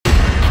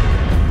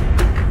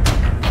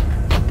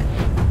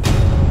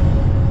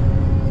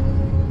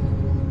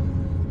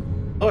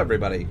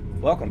everybody,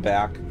 welcome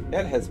back.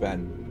 It has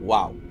been,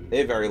 wow,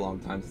 a very long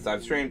time since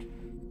I've streamed.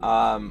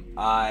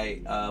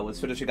 I was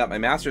finishing up my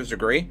master's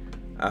degree,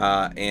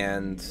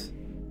 and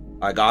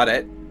I got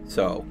it,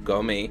 so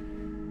go me.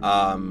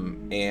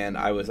 And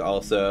I was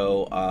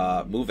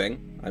also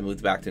moving. I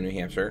moved back to New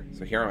Hampshire,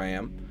 so here I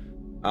am.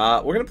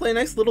 We're gonna play a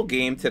nice little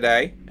game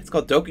today. It's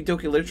called Doki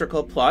Literature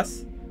Club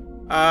Plus.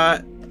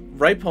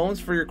 Write poems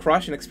for your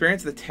crush and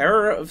experience the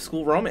terror of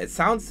school romance. It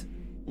sounds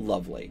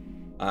lovely.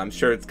 I'm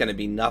sure it's gonna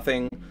be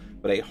nothing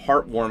but a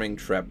heartwarming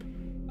trip.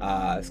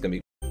 It's gonna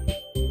be...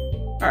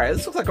 Alright,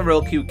 this looks like a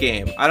real cute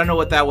game. I don't know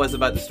what that was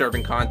about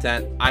disturbing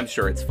content. I'm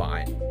sure it's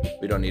fine.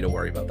 We don't need to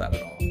worry about that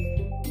at all.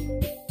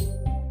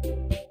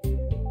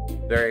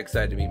 Very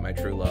excited to meet my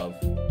true love.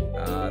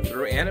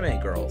 Through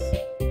anime girls,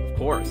 of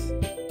course.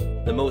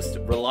 The most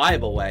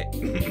reliable way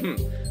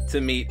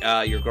to meet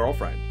your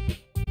girlfriend.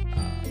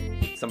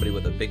 Somebody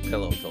with a big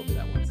pillow told me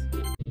that once.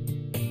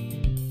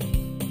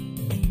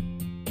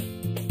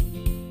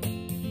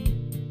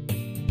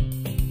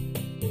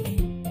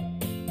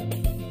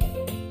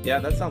 Yeah,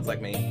 that sounds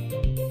like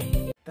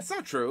me. That's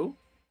not true.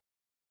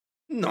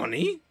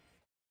 Nani?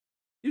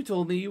 You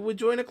told me you would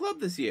join a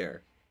club this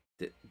year.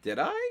 Did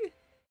I?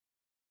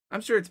 I'm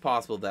sure it's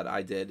possible that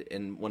I did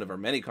in one of our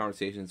many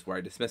conversations where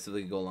I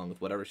dismissively go along with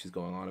whatever she's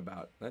going on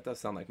about. That does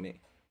sound like me.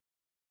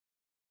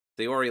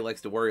 Dory likes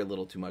to worry a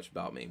little too much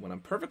about me, when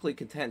I'm perfectly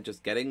content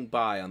just getting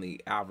by on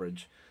the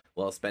average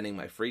while spending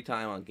my free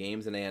time on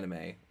games and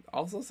anime.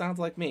 Also sounds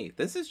like me.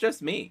 This is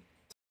just me.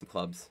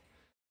 Clubs.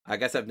 I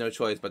guess I have no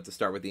choice but to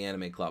start with the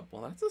anime club.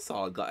 Well, that's a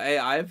solid club. Hey,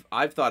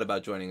 I've thought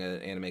about joining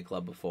an anime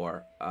club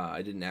before.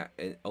 I didn't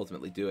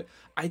ultimately do it.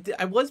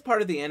 I was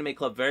part of the anime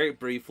club very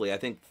briefly. I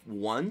think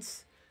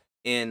once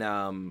in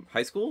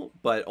high school,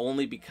 but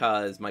only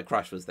because my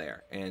crush was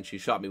there and she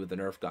shot me with a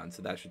Nerf gun.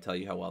 So that should tell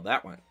you how well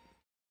that went.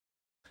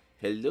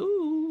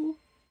 Hello,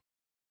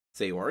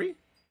 Sayori.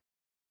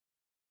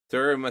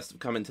 Dory must have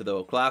come into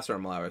the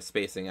classroom while I was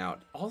spacing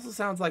out. Also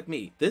sounds like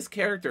me. This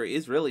character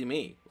is really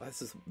me.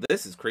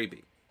 This is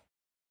creepy.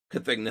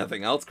 Good thing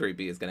nothing else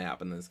creepy is going to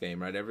happen in this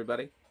game, right,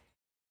 everybody?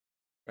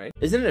 Right?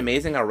 Isn't it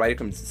amazing how a writer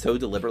can so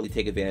deliberately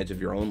take advantage of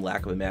your own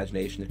lack of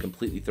imagination to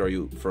completely throw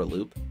you for a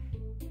loop?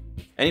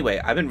 Anyway,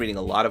 I've been reading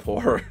a lot of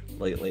horror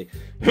lately.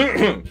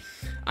 Oh,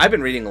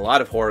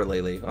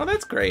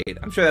 that's great.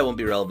 I'm sure that won't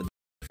be relevant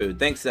to food.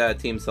 Thanks,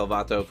 Team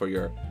Salvato, for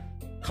your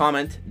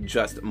comment.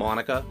 Just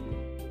Monica.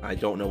 I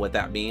don't know what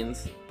that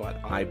means,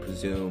 but I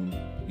presume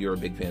you're a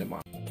big fan of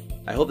Monica.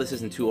 I hope this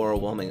isn't too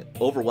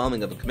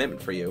overwhelming of a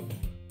commitment for you.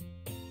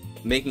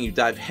 Making you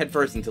dive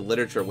headfirst into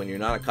literature when you're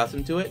not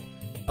accustomed to it?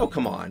 Oh,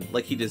 come on.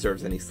 Like he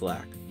deserves any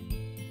slack.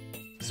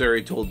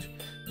 Sayori told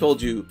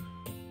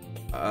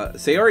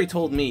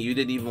me you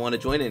didn't even want to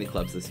join any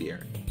clubs this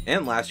year.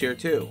 And last year,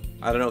 too.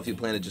 I don't know if you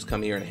plan to just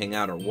come here and hang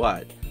out or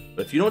what,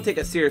 but if you don't take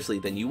it seriously,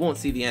 then you won't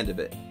see the end of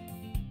it.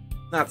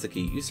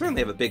 Natsuki, you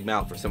certainly have a big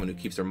mouth for someone who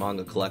keeps her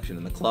manga collection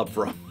in the club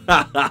from.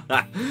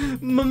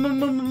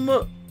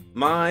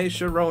 My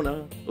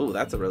Sharona. Ooh,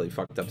 that's a really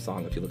fucked up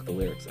song if you look at the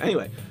lyrics.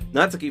 Anyway,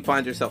 Natsuki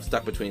finds herself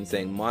stuck between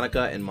saying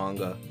Monica and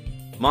manga.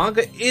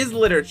 Manga is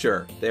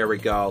literature. There we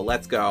go.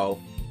 Let's go.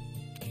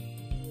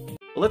 Well,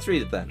 let's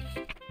read it then.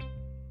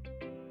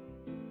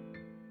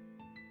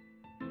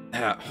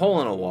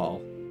 Hole in a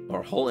wall.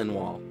 Or hole in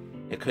wall.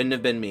 It couldn't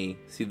have been me.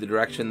 See the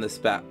direction the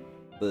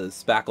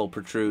spackle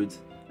protrudes.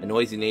 A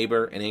noisy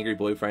neighbor, an angry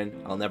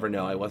boyfriend. I'll never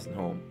know. I wasn't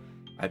home.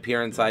 I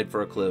peer inside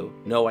for a clue.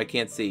 No, I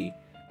can't see.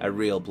 I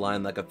reel,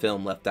 blind like a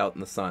film left out in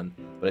the sun.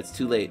 But it's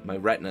too late. My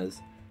retinas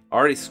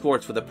already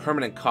scorched with a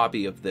permanent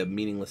copy of the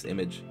meaningless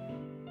image.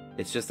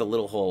 It's just a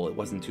little hole. It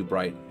wasn't too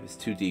bright. It was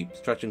too deep,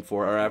 stretching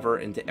forever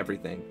into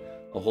everything.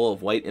 A hole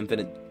of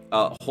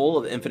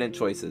infinite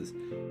choices.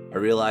 I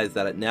realized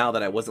that now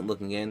that I wasn't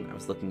looking in, I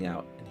was looking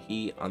out. And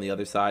he, on the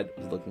other side,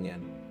 was looking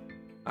in.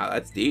 Wow,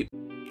 that's deep.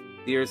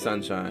 Dear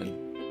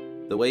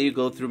sunshine, the way you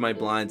go through my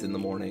blinds in the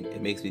morning,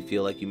 it makes me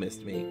feel like you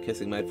missed me,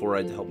 kissing my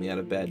forehead to help me out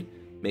of bed,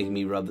 making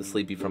me rub the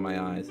sleepy from my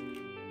eyes.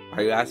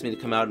 Are you asking me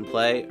to come out and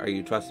play? Are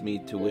you trusting me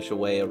to wish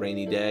away a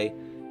rainy day?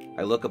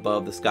 I look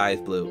above, the sky is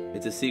blue.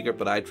 It's a secret,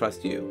 but I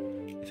trust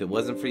you. If it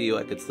wasn't for you,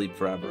 I could sleep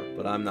forever,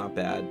 but I'm not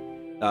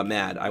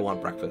mad. I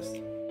want breakfast.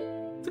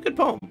 It's a good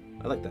poem.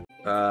 I like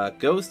that.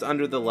 Ghost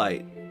under the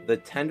light. The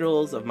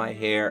tendrils of my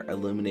hair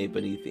illuminate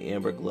beneath the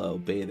amber glow,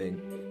 bathing.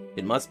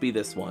 It must be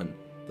this one.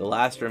 The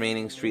last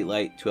remaining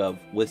streetlight to have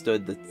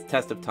withstood the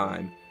test of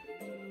time.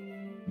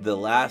 The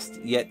last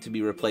yet to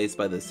be replaced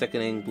by the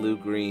sickening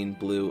blue-green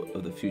blue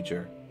of the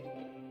future.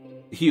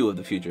 Hue of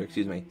the future,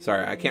 excuse me.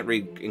 Sorry, I can't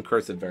read in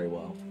cursive very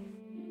well.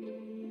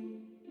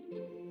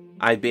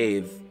 I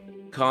bathe.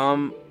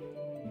 Calm,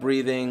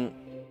 breathing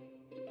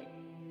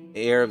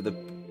air of the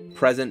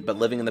present but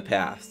living in the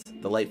past.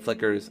 The light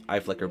flickers, I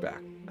flicker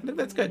back. I think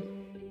that's good.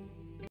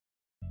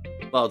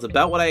 Well, it's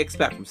about what I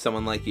expect from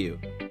someone like you.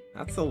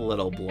 That's a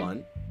little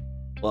blunt.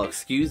 Well,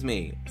 excuse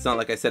me. It's not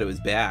like I said it was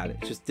bad.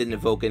 It just didn't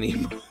evoke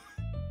any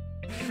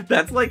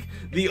That's like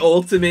the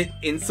ultimate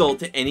insult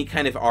to any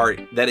kind of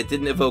art, that it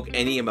didn't evoke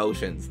any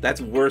emotions.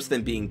 That's worse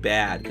than being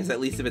bad, because at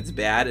least if it's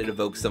bad, it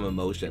evokes some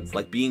emotions.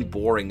 Like, being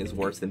boring is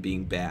worse than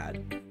being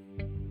bad.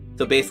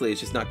 So basically,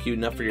 it's just not cute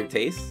enough for your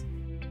taste.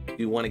 If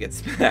you want to get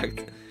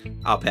smacked,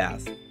 I'll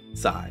pass.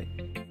 Sigh.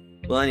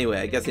 Well, anyway,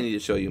 I guess I need to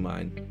show you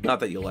mine. Not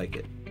that you'll like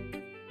it.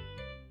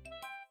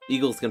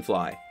 Eagles can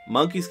fly.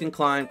 Monkeys can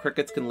climb.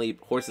 Crickets can leap.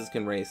 Horses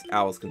can race.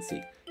 Owls can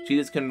seek.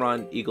 Cheetahs can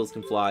run. Eagles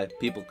can fly.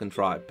 People can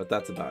try. But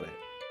that's about it.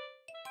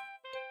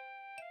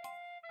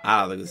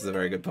 I don't think this is a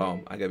very good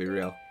poem. I gotta be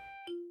real.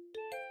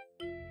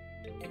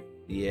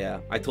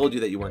 Yeah, I told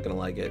you that you weren't gonna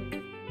like it.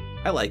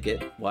 I like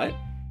it. What?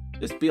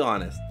 Just be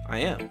honest. I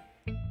am.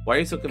 Why are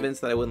you so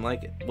convinced that I wouldn't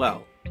like it?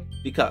 Well,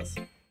 because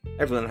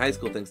everyone in high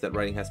school thinks that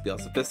writing has to be all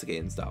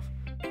sophisticated and stuff.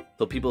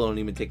 So people don't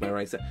even take my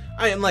writing.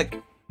 I am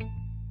like...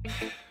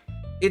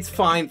 It's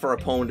fine for a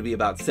poem to be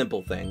about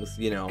simple things,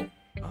 you know.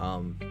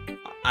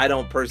 I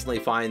don't personally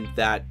find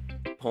that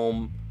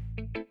poem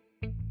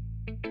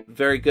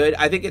very good.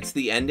 I think it's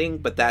the ending,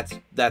 but that's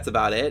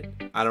about it.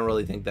 I don't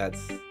really think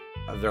that's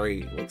a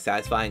very like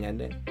satisfying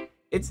ending.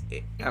 I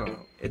don't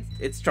know.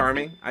 It's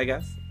charming, I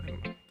guess. I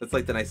don't know. That's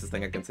like the nicest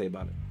thing I can say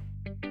about it.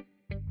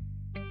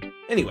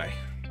 Anyway,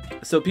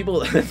 so people,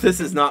 this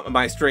is not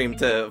my stream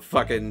to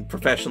fucking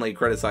professionally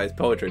criticize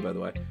poetry, by the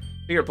way.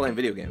 You're playing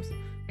video games.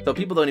 So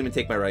people don't even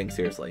take my writing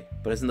seriously.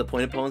 But isn't the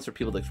point of poems for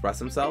people to express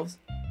themselves?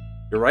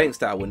 Your writing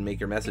style wouldn't make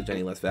your message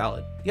any less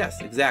valid.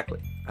 Yes, exactly.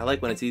 I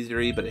like when it's easy to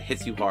read, but it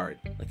hits you hard,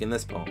 like in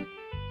this poem.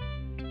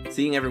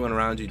 Seeing everyone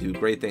around you do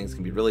great things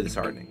can be really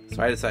disheartening,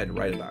 so I decided to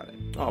write about it.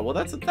 Oh, well,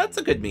 that's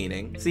a good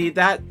meaning. See,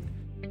 that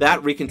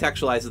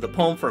recontextualizes the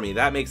poem for me.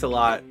 That makes it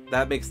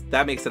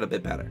a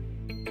bit better.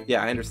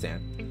 Yeah, I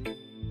understand.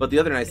 But the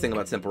other nice thing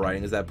about simple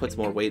writing is that it puts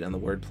more weight on the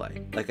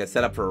wordplay. Like I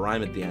set up for a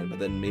rhyme at the end, but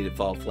then made it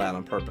fall flat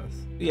on purpose.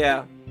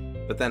 Yeah,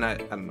 but then I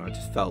don't know, it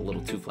just felt a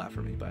little too flat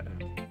for me, but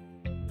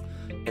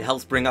it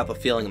helps bring out the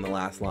feeling in the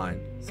last line.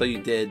 So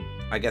you did,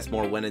 I guess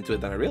more went into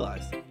it than I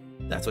realized.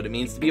 That's what it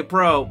means to be a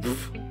pro.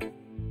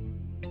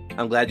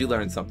 I'm glad you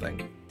learned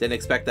something. Didn't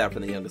expect that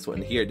from the youngest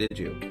one here, did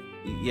you?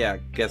 Yeah,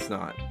 guess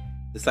not.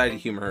 Decided to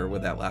humor her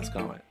with that last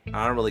comment.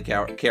 I don't really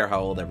care how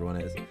old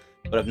everyone is.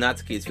 But if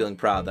Natsuki is feeling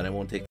proud, then I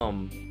won't take...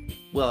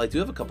 Well, I do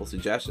have a couple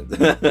suggestions.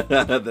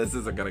 This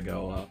isn't gonna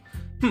go well.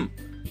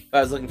 If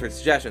I was looking for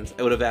suggestions,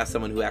 I would have asked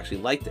someone who actually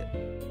liked it.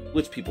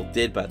 Which people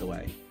did, by the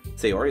way.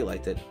 Sayori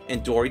liked it,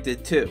 and Dory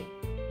did too.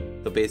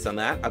 So based on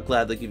that, I'll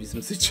gladly give you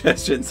some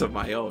suggestions of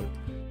my own.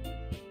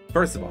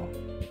 First of all,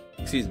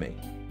 excuse me,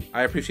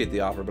 I appreciate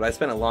the offer, but I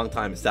spent a long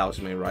time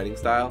establishing my writing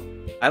style.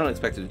 I don't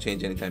expect it to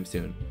change anytime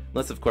soon,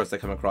 unless of course I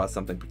come across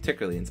something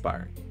particularly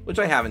inspiring, which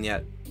I haven't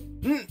yet.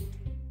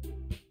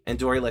 And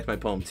Dory liked my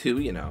poem too,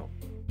 you know.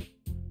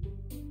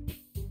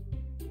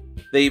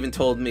 They even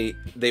told me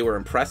they were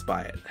impressed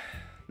by it.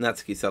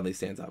 Natsuki suddenly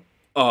stands up.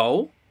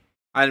 Oh?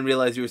 I didn't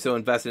realize you were so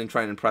invested in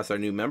trying to impress our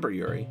new member,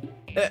 Yuri.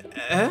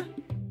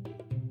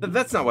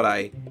 That's not what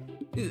I...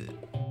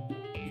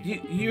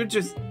 You're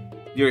just...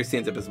 Yuri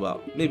stands up as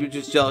well. Maybe you're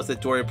just jealous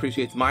that Dory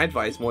appreciates my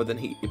advice more than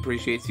he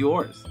appreciates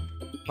yours.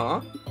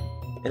 Huh?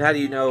 And how do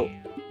you know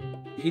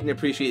he didn't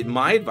appreciate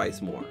my advice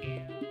more?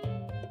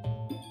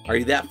 Are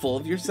you that full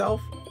of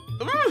yourself?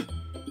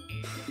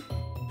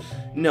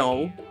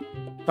 No.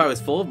 If I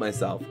was full of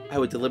myself, I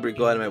would deliberately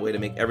go out of my way to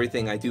make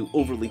everything I do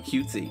overly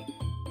cutesy.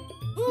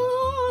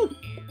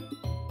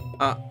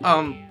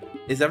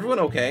 Is everyone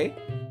okay?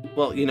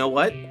 Well, you know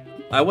what?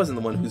 I wasn't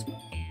the one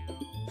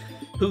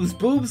whose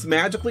boobs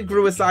magically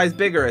grew a size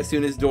bigger as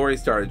soon as Dory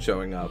started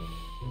showing up.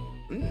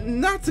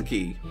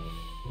 Natsuki.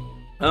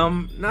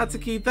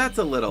 Natsuki, that's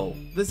a little.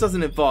 This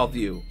doesn't involve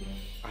you.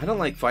 I don't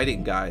like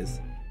fighting guys.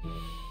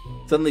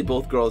 Suddenly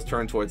both girls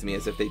turned towards me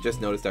as if they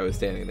just noticed I was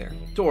standing there.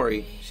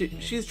 Dory,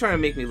 she's trying to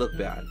make me look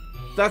bad.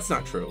 That's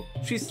not true.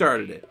 She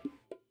started it.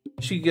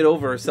 She could get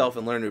over herself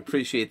and learn to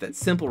appreciate that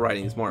simple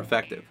writing is more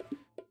effective.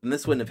 And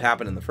this wouldn't have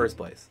happened in the first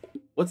place.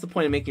 What's the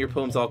point of making your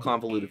poems all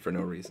convoluted for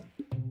no reason?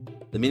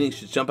 The meaning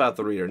should jump out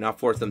the reader, not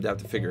force them to have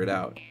to figure it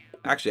out.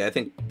 Actually, I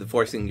think the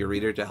forcing your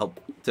reader to help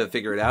to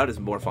figure it out is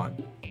more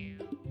fun.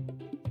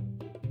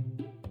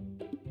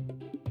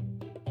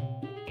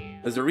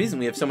 There's a reason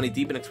we have so many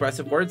deep and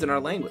expressive words in our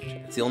language.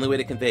 It's the only way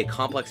to convey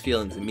complex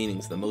feelings and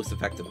meanings the most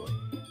effectively.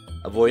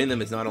 Avoiding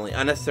them is not only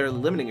unnecessarily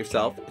limiting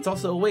yourself, it's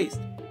also a waste.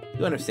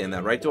 You understand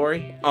that, right,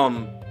 Dory?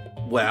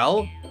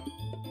 Well?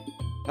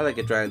 How did I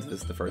get dragged into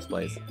this in the first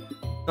place?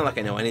 It's not like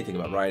I know anything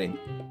about writing.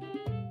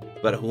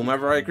 But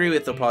whomever I agree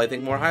with, they'll probably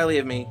think more highly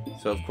of me.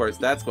 So of course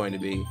that's going to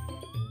be...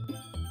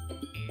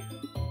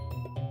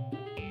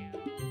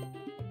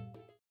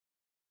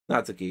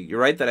 Natsuki, you're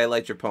right that I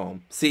liked your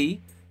poem.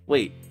 See?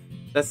 Wait.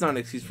 That's not an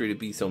excuse for you to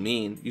be so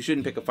mean. You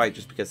shouldn't pick a fight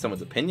just because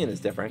someone's opinion is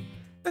different.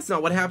 That's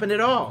not what happened at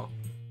all.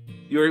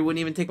 Yuri wouldn't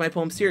even take my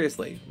poem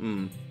seriously.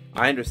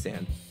 I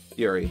understand.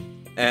 Yuri.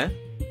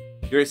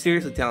 You're a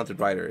seriously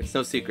talented writer. It's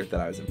no secret that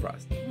I was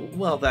impressed.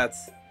 Well,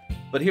 that's...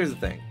 But here's the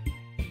thing.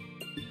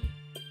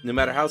 No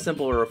matter how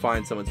simple or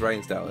refined someone's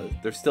writing style is,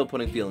 they're still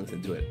putting feelings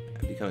into it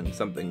and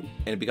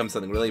it becomes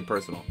something really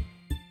personal.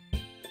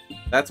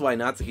 That's why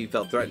Natsuki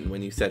felt threatened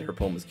when you said her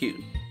poem was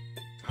cute.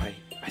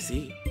 I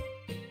see.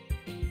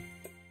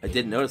 I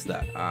didn't notice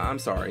that. I'm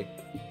sorry.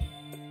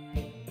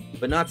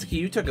 But Natsuki,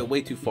 you took it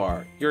way too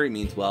far. Yuri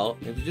means well.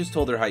 If you just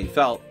told her how you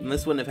felt, then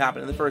this wouldn't have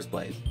happened in the first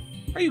place.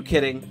 Are you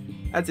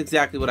kidding? That's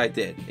exactly what I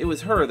did. It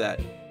was her that...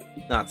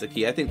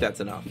 Natsuki, I think that's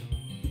enough.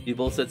 You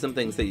both said some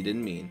things that you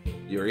didn't mean.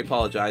 Yuri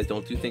apologized.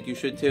 Don't you think you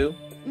should too?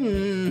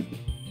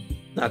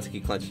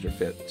 Natsuki clenched her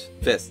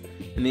fist.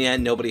 In the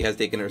end, nobody has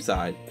taken her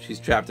side. She's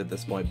trapped at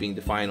this point, being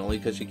defiant only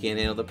because she can't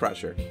handle the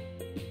pressure.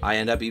 I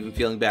end up even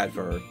feeling bad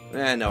for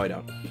her. No, I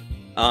don't.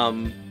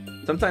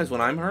 Sometimes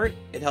when I'm hurt,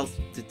 it helps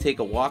to take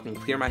a walk and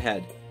clear my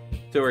head.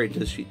 Dory,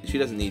 she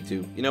doesn't need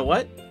to. You know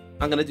what?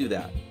 I'm gonna do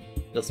that.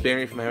 It'll spare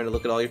me from having to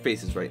look at all your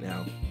faces right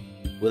now.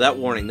 Without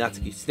warning,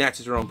 Natsuki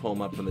snatches her own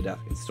poem up from the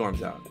desk and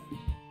storms out.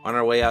 On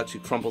her way out, she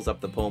crumples up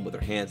the poem with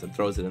her hands and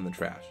throws it in the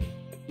trash.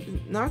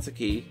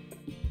 Natsuki?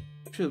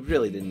 She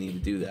really didn't need to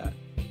do that.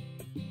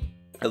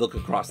 I look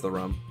across the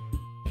room.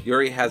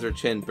 Yuri has her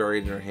chin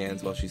buried in her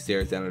hands while she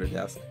stares down at her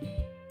desk.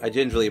 I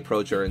gingerly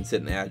approach her and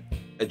sit in an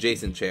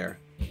adjacent chair.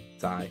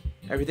 Sigh.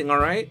 Everything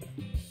alright?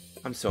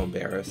 I'm so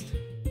embarrassed.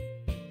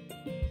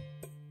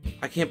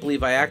 I can't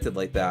believe I acted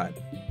like that.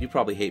 You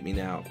probably hate me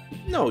now.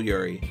 No,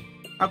 Yuri.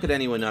 How could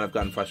anyone not have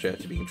gotten frustrated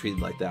after being treated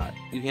like that?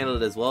 You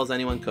handled it as well as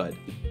anyone could.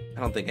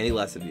 I don't think any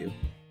less of you.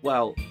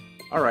 Well,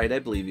 alright, I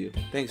believe you.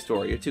 Thanks,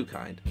 Dory, you're too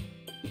kind.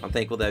 I'm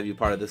thankful to have you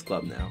part of this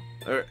club now.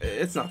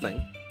 It's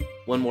nothing.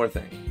 One more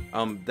thing.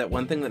 That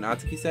one thing that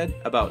Natsuki said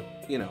about,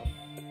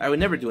 I would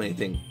never do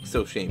anything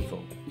so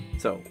shameful.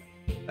 So,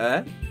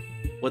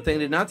 what thing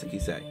did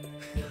Natsuki say?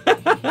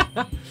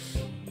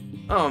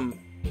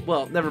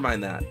 Well, never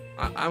mind that.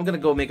 I'm gonna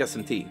go make us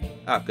some tea.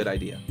 Good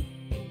idea.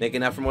 Make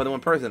enough for more than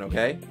one person,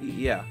 okay?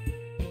 Yeah.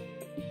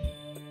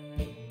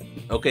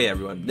 Okay,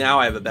 everyone. Now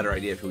I have a better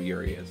idea of who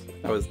Yuri is.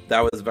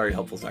 That was a very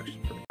helpful section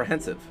for me.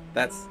 Apprehensive.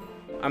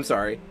 I'm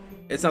sorry.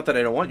 It's not that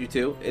I don't want you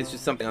to. It's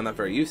just something I'm not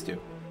very used to.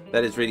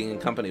 That is reading in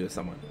company with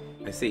someone.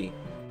 I see.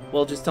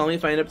 Well, just tell me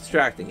if I end up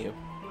distracting you.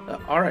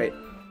 Alright.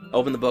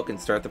 Open the book and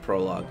start the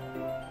prologue.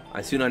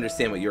 I soon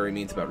understand what Yuri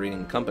means about reading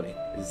in company.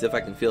 It's as if I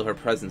can feel her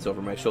presence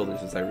over my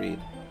shoulders as I read.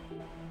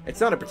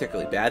 It's not a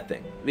particularly bad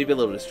thing. Maybe a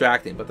little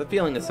distracting, but the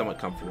feeling is somewhat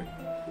comforting.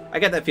 I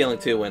get that feeling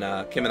too when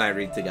Kim and I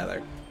read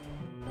together.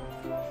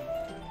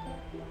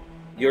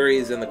 Yuri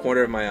is in the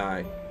corner of my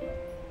eye.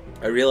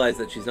 I realize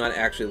that she's not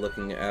actually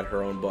looking at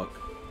her own book.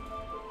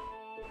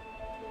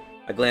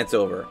 I glance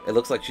over. It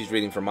looks like she's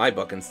reading from my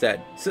book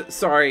instead.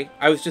 Sorry,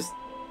 I was just...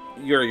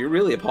 Yuri, you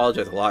really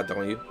apologize a lot,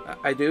 don't you?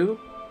 I do?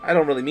 I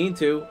don't really mean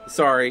to.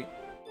 Sorry.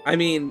 I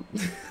mean...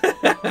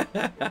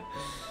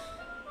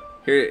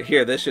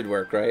 Here, this should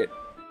work, right?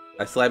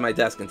 I slide my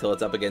desk until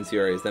it's up against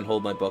Yuri's, then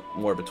hold my book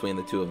more between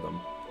the two of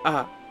them.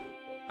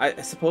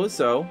 I suppose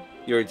so.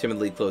 Yuri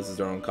timidly closes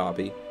her own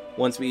copy.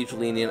 Once we each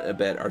lean in a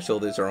bit, our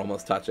shoulders are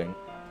almost touching.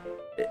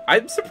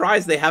 I'm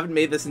surprised they haven't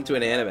made this into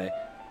an anime.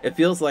 It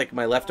feels like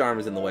my left arm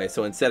is in the way,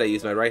 so instead I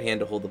use my right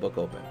hand to hold the book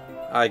open.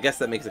 I guess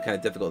that makes it kind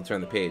of difficult to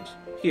turn the page.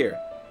 Here.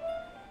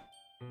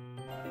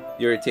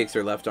 Yuri takes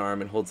her left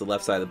arm and holds the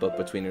left side of the book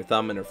between her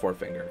thumb and her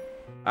forefinger.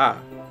 I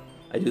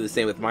do the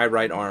same with my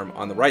right arm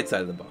on the right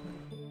side of the book.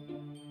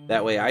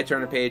 That way I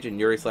turn a page and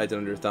Yuri slides it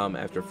under her thumb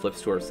after it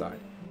flips to her side.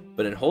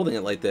 But in holding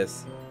it like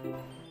this,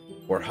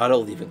 we're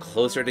huddled even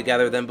closer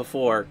together than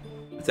before.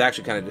 It's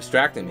actually kind of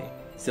distracting me.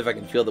 As if I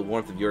can feel the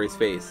warmth of Yuri's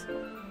face.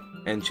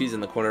 And she's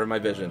in the corner of my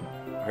vision.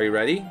 Are you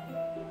ready?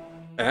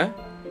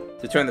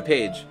 To turn the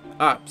page.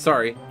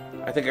 Sorry.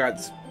 I think I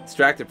got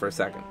distracted for a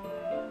second.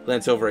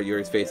 Glance over at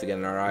Yuri's face again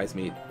and our eyes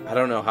meet. I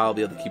don't know how I'll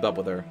be able to keep up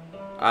with her.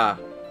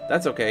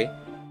 That's okay.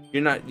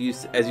 You're not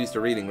used to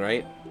reading,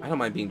 right? I don't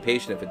mind being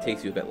patient if it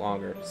takes you a bit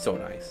longer. So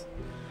nice.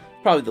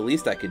 Probably the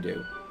least I could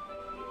do.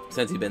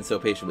 Since you've been so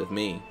patient with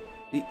me.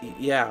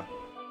 Yeah.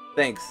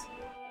 Thanks.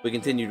 We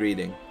continued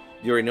reading.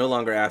 Yuri no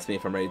longer asked me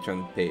if I'm ready to turn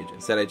the page.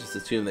 Instead, I just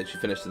assumed that she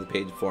finished the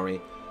page for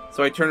me,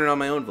 so I turned it on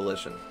my own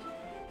volition.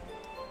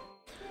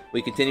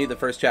 We continued the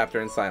first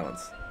chapter in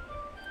silence.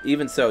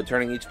 Even so,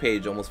 turning each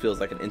page almost feels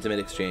like an intimate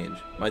exchange.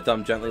 My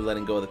thumb gently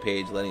letting go of the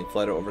page, letting it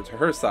flutter over to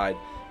her side,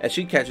 as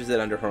she catches it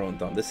under her own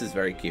thumb. This is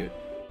very cute.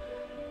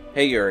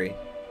 Hey Yuri,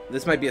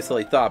 this might be a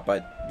silly thought,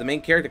 but the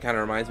main character kind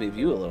of reminds me of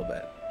you a little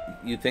bit.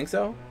 You think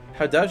so?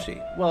 How does she?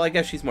 Well, I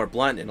guess she's more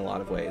blunt in a lot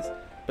of ways,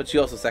 but she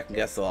also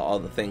second-guesses all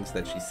the things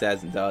that she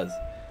says and does,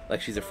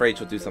 like she's afraid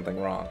she'll do something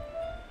wrong.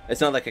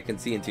 It's not like I can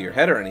see into your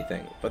head or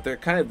anything, but they're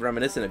kind of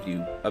reminiscent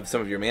of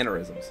some of your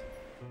mannerisms.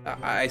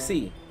 I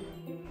see.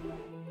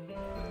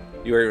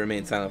 Yuri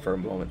remained silent for a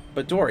moment.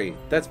 But Dory,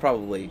 that's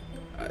probably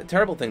a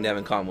terrible thing to have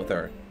in common with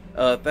her.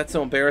 That's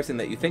so embarrassing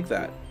that you think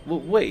that. Well,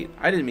 wait,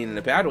 I didn't mean in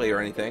a bad way or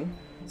anything.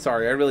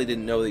 Sorry, I really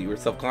didn't know that you were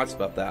self-conscious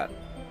about that.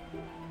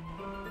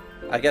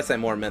 I guess I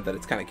more meant that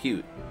it's kind of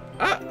cute.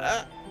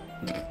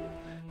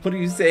 What are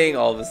you saying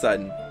all of a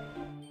sudden?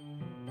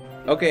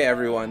 Okay,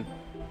 everyone.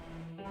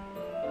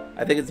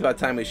 I think it's about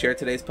time we share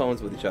today's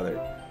poems with each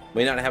other.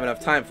 We may not have enough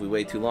time if we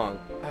wait too long.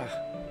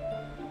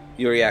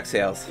 Yuri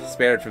exhales,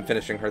 spared from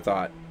finishing her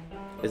thought.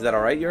 Is that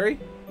alright, Yuri?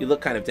 You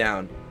look kind of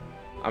down.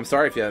 I'm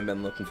sorry if you haven't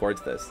been looking forward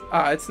to this.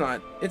 It's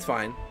not. It's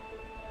fine.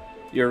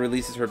 Your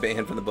releases her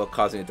hand from the book,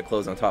 causing it to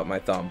close on top of my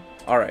thumb.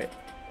 Alright.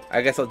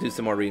 I guess I'll do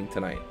some more reading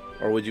tonight.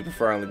 Or would you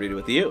prefer I only read it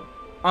with you?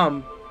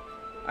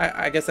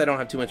 I guess I don't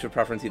have too much of a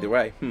preference either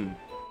way.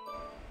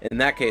 In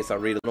that case, I'll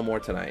read a little more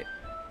tonight.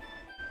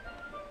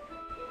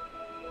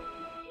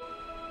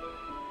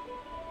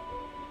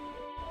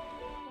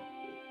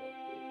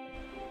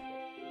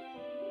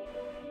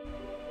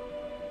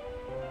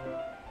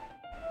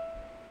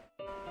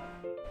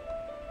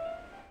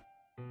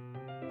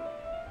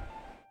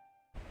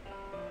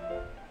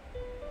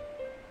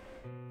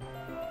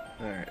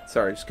 Alright,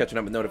 sorry, just catching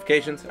up with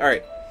notifications.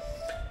 Alright.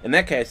 In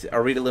that case,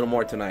 I'll read a little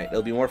more tonight.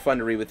 It'll be more fun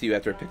to read with you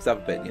after it picks up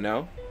a bit, you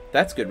know?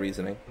 That's good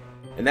reasoning.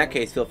 In that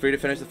case, feel free to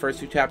finish the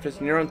first 2 chapters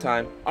in your own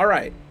time.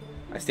 Alright.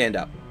 I stand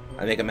up.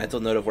 I make a mental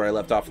note of where I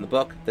left off in the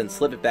book, then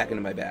slip it back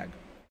into my bag.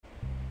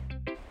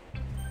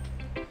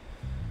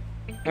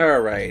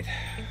 Alright.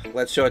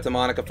 Let's show it to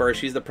Monica first.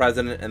 She's the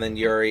president, and then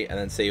Yuri, and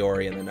then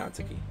Sayori, and then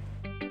Natsuki.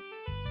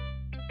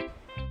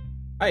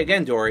 Hi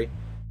again, Dory.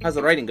 How's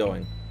the writing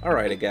going?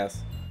 Alright, I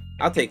guess.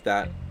 I'll take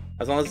that.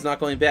 As long as it's not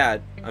going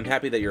bad, I'm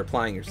happy that you're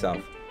applying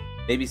yourself.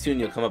 Maybe soon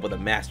you'll come up with a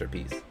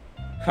masterpiece.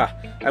 Ha,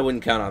 I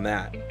wouldn't count on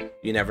that.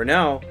 You never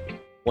know.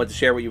 Want to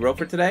share what you wrote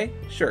for today?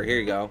 Sure, here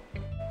you go.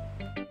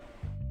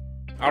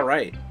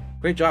 Alright.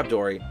 Great job,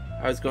 Dory.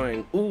 I was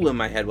going ooh in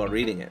my head while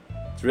reading it.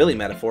 It's really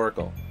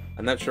metaphorical.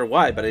 I'm not sure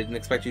why, but I didn't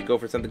expect you to go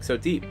for something so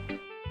deep.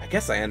 I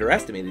guess I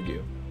underestimated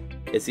you.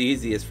 It's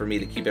easiest for me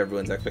to keep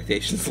everyone's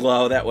expectations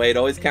low. That way it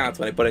always counts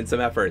when I put in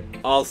some effort.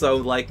 Also,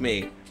 like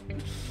me.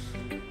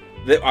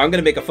 I'm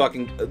gonna make a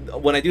fucking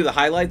when I do the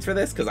highlights for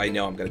this, because I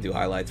know I'm gonna do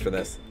highlights for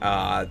this.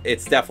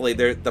 It's definitely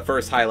the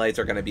first highlights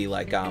are gonna be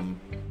like all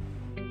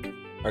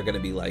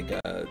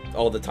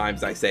the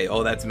times I say,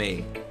 "Oh, that's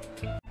me."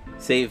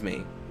 Save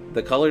me.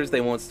 The colors,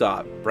 they won't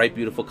stop. Bright,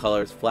 beautiful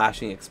colors,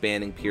 flashing,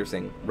 expanding,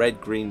 piercing.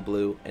 Red, green,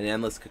 blue, an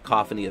endless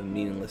cacophony of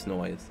meaningless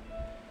noise.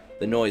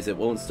 The noise, it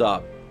won't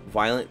stop.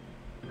 Violent,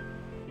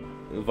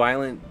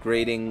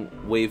 grating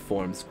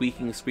waveform,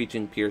 squeaking,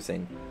 screeching,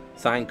 piercing.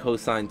 Sine,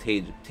 cosine,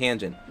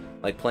 tangent.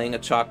 Like playing a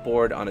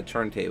chalkboard on a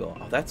turntable.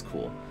 Oh, that's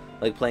cool.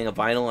 Like playing a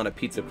vinyl on a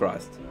pizza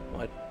crust.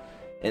 What?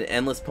 An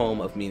endless poem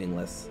of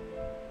meaningless.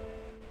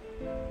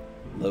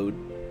 Load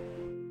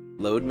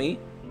me?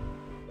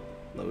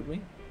 Load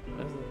me?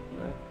 What is it?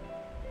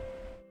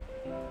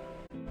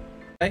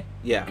 Hey?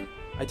 Yeah,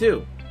 I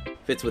do.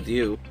 Fits with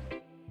you.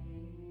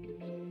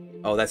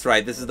 Oh, that's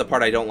right. This is the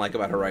part I don't like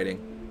about her writing.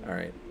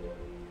 Alright.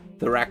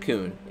 The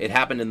raccoon. It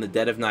happened in the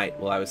dead of night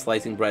while I was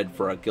slicing bread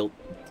for a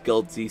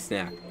guilty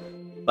snack.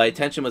 My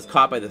attention was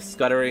caught by the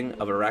scuttering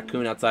of a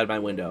raccoon outside my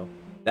window.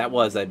 That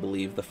was, I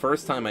believe, the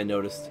first time I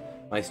noticed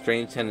my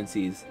strange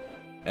tendencies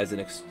as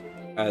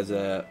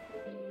a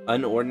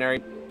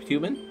unordinary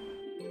human.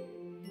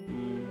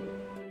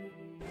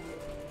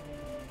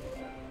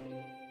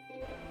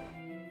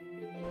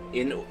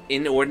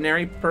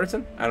 Inordinary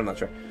person? I'm not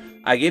sure.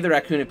 I gave the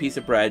raccoon a piece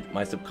of bread,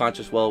 my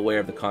subconscious well aware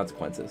of the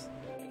consequences.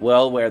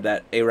 Well aware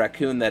that a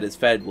raccoon that is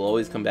fed will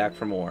always come back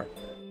for more.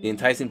 The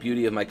enticing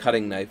beauty of my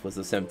cutting knife was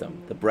the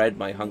symptom. The bread,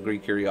 my hungry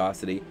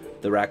curiosity.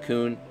 The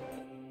raccoon,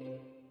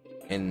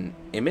 an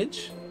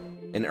image?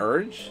 An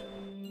urge?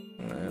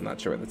 I'm not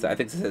sure what that's. I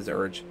think it says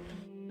urge.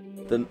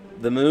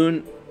 The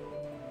moon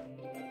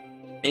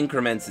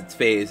increments its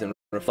phase and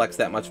reflects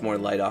that much more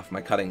light off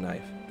my cutting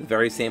knife. The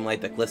very same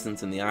light that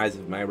glistens in the eyes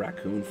of my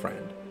raccoon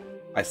friend.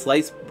 I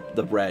slice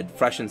the bread,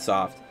 fresh and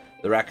soft.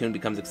 The raccoon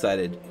becomes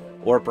excited.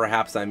 Or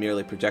perhaps I'm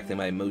merely projecting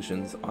my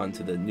emotions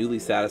onto the newly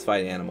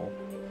satisfied animal.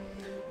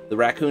 The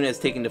raccoon has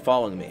taken to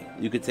following me.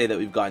 You could say that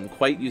we've gotten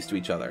quite used to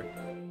each other.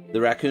 The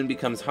raccoon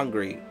becomes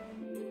hungry,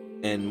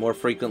 and more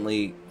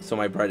frequently, so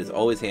my bread is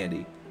always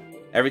handy.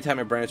 Every time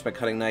I brandish my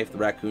cutting knife, the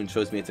raccoon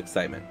shows me its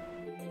excitement.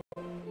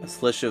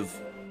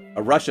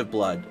 A rush of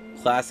blood.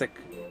 Classic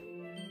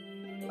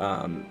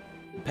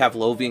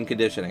Pavlovian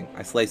conditioning.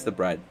 I slice the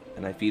bread,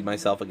 and I feed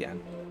myself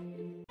again.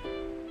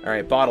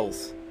 Alright,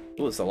 bottles.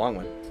 Ooh, it's a long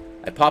one.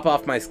 I pop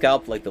off my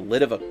scalp like the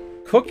lid of a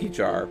cookie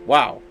jar.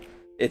 Wow.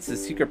 It's the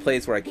secret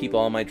place where I keep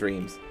all my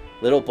dreams.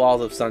 Little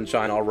balls of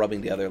sunshine all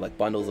rubbing together like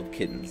bundles of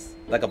kittens.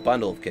 Like a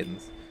bundle of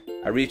kittens.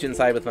 I reach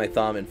inside with my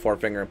thumb and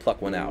forefinger and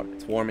pluck one out.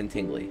 It's warm and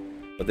tingly.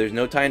 But there's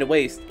no time to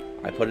waste.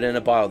 I put it in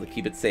a bottle to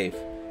keep it safe.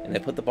 And I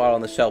put the bottle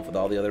on the shelf with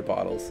all the other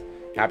bottles.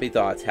 Happy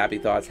thoughts, happy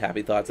thoughts,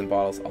 happy thoughts, and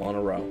bottles all in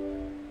a row.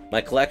 My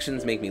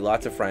collections make me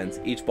lots of friends.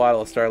 Each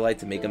bottle a starlight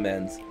to make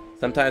amends.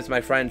 Sometimes my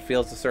friend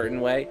feels a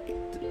certain way.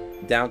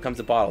 Down comes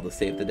a bottle to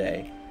save the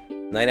day.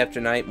 Night after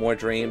night, more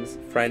dreams.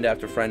 Friend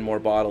after friend, more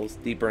bottles.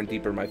 Deeper and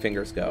deeper my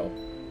fingers go.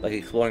 Like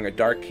exploring a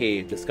dark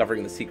cave,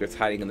 discovering the secrets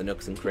hiding in the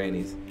nooks and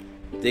crannies.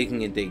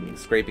 Digging and digging,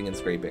 scraping and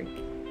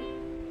scraping.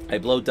 I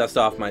blow dust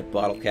off my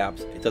bottle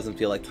caps. It doesn't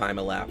feel like time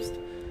elapsed.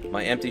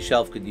 My empty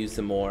shelf could use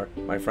some more.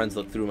 My friends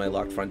look through my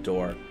locked front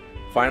door.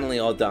 Finally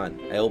all done.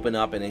 I open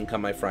up and in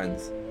come my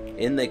friends.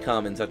 In they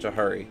come in such a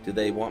hurry. Do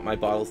they want my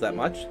bottles that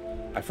much?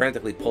 I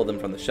frantically pull them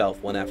from the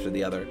shelf, one after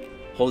the other,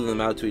 holding them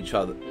out to each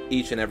other,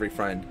 each and every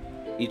friend,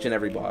 each and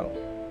every bottle.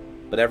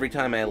 but every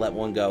time I let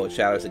one go, it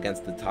shatters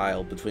against the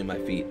tile between my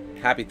feet.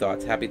 Happy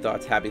thoughts, happy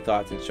thoughts, happy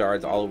thoughts, and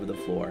shards all over the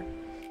floor.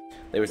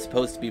 They were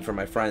supposed to be for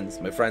my friends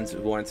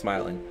who aren't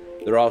smiling.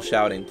 They're all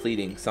shouting,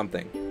 pleading,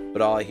 something,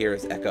 but all I hear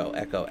is echo,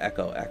 echo,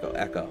 echo, echo,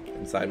 echo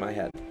inside my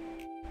head.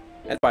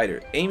 And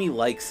spider. Amy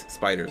likes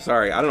spiders.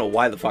 Sorry, I don't know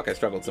why the fuck I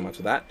struggled so much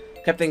with that.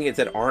 Kept thinking it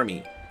said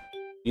army.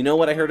 You know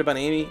what I heard about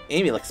Amy?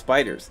 Amy likes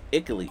spiders.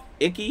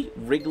 Icky,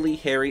 wriggly,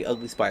 hairy,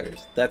 ugly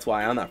spiders. That's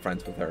why I'm not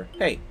friends with her.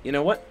 Hey, you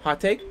know what? Hot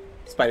take?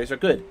 Spiders are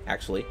good,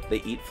 actually.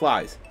 They eat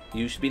flies.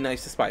 You should be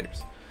nice to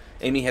spiders.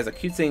 Amy has a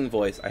cute singing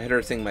voice. I heard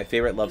her sing my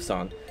favorite love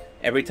song.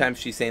 Every time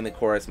she sang the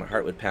chorus, my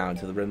heart would pound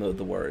to the rhythm of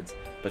the words.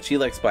 But she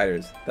likes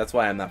spiders. That's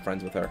why I'm not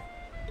friends with her.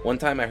 One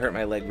time I hurt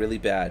my leg really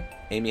bad.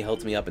 Amy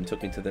helped me up and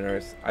took me to the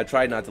nurse. I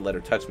tried not to let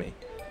her touch me.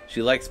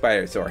 She likes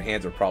spiders, so her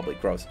hands are probably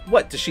gross.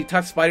 What? Does she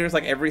touch spiders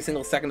like every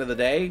single second of the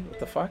day? What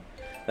the fuck?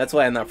 That's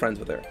why I'm not friends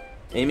with her.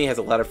 Amy has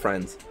a lot of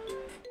friends.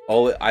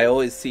 I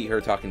always see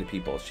her talking to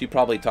people. She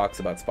probably talks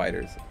about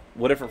spiders.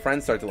 What if her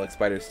friends start to like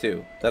spiders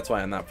too? That's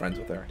why I'm not friends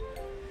with her.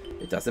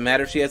 It doesn't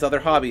matter if she has other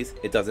hobbies.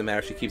 It doesn't matter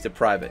if she keeps it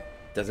private.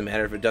 It doesn't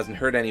matter if it doesn't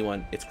hurt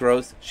anyone. It's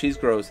gross. She's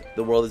gross.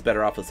 The world is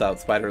better off without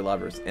spider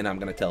lovers, and I'm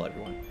gonna tell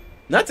everyone.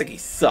 Natsuki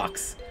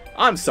sucks.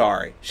 I'm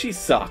sorry. She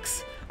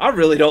sucks. I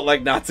really don't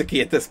like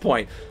Natsuki at this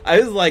point. I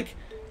was like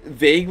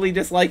vaguely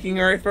disliking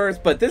her at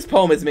first, but this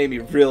poem has made me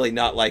really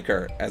not like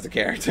her as a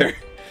character.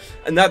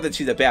 Not that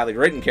she's a badly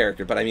written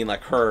character, but I mean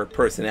like her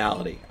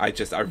personality. I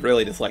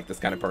really dislike this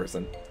kind of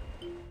person.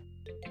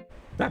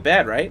 Not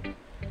bad, right?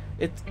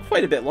 It's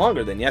quite a bit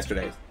longer than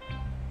yesterday's.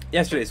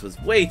 Yesterday's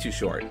was way too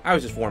short. I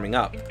was just warming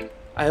up.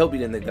 I hope you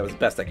didn't think that was the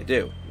best I could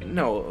do.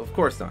 No, of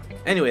course not.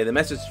 Anyway, the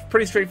message is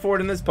pretty straightforward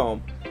in this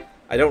poem.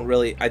 I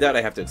doubt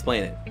I have to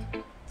explain it.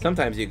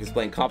 Sometimes you can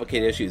explain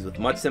complicated issues with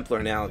much simpler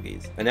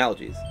analogies, and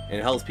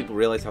it helps people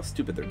realize how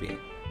stupid they're being.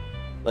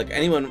 Like,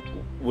 anyone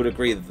would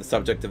agree that the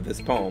subject of this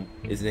poem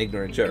is an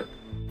ignorant jerk.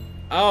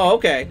 Oh,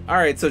 okay.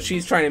 Alright, so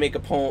she's trying to make a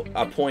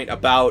point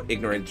about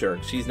ignorant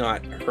jerks. She's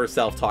not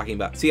herself talking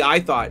about... See, I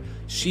thought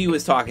she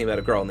was talking about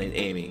a girl named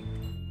Amy.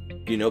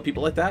 Do you know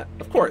people like that?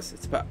 Of course.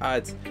 It's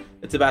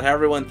about how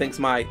everyone thinks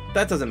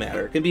that doesn't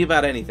matter. It can be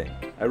about anything.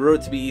 I wrote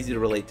it to be easy to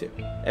relate to.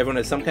 Everyone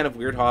has some kind of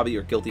weird hobby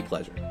or guilty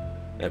pleasure.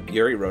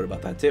 Yuri wrote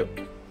about that too.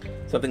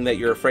 Something that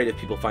you're afraid if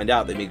people find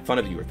out, they make fun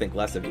of you or think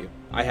less of you.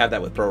 I have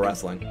that with pro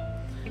wrestling.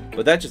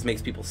 But that just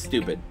makes people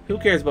stupid. Who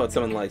cares about what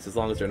someone likes as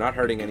long as they're not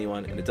hurting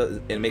anyone and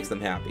it makes them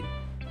happy?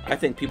 I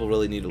think people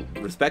really need to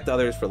respect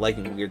others for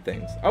liking weird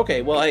things.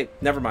 Okay, well, hey,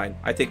 never mind.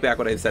 I take back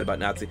what I said about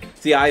Nazi.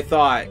 See, I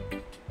thought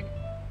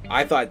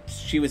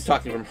she was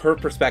talking from her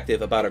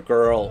perspective about a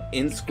girl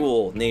in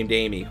school named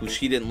Amy who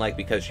she didn't like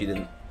because she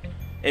didn't...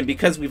 And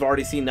because we've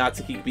already seen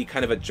Natsuki be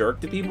kind of a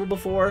jerk to people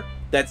before,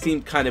 that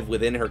seemed kind of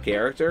within her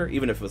character,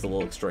 even if it was a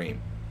little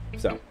extreme.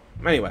 So,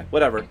 anyway,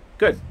 whatever.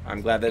 Good.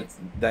 I'm glad that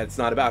it's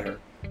not about her.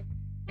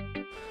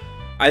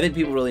 I think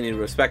people really need to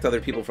respect other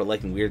people for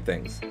liking weird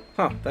things.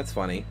 Huh, that's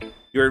funny.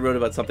 Yuri wrote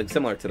about something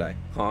similar today.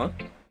 Huh?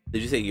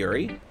 Did you say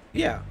Yuri?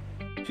 Yeah.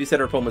 She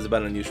said her poem was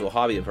about an unusual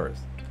hobby of hers.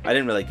 I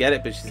didn't really get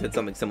it, but she said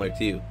something similar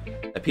to you.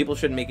 That people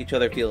shouldn't make each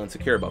other feel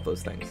insecure about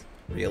those things.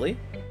 Really?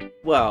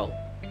 Well...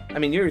 I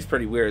mean, Yuri's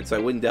pretty weird, so I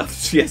wouldn't doubt that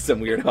she has some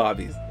weird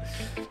hobbies.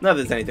 Not that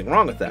there's anything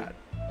wrong with that.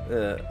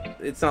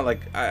 It's not like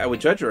I would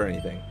judge her or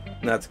anything.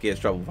 Natsuki has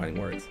trouble finding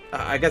words.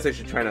 I guess I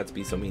should try not to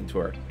be so mean to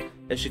her.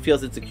 And she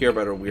feels insecure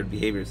about her weird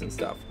behaviors and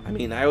stuff. I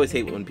mean, I always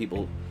hate when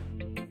people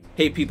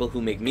hate people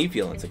who make me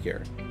feel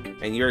insecure.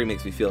 And Yuri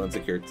makes me feel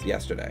insecure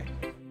yesterday.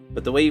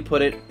 But the way you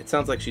put it, it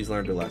sounds like she's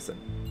learned her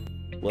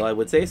lesson. Well, I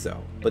would say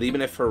so. But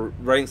even if her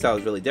writing style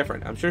is really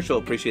different, I'm sure she'll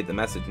appreciate the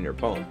message in your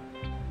poem.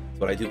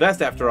 What I do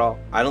best, after all.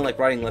 I don't like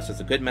writing unless there's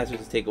a good message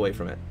to take away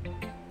from it.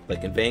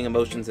 Like, conveying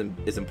emotions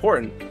is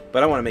important,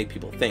 but I want to make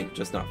people think,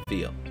 just not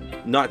feel.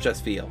 Not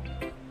just feel.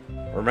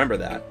 Remember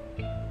that.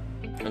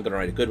 I'm going to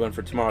write a good one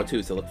for tomorrow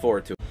too, so look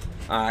forward to it.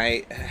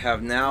 I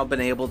have now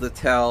been able to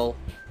tell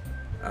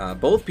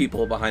both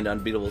people behind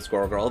Unbeatable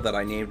Squirrel Girl that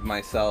I named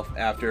myself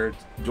after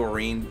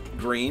Doreen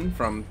Green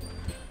from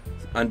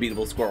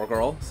Unbeatable Squirrel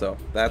Girl, so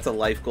that's a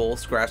life goal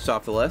scratched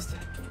off the list.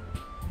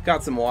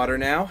 Got some water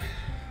now.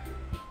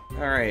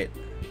 Alright,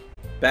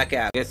 back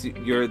at it. I guess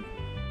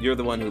you're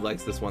the one who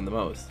likes this one the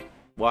most.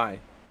 Why?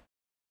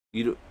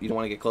 You don't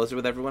want to get closer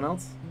with everyone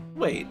else?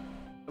 Wait,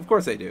 of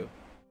course I do.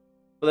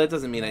 But that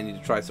doesn't mean I need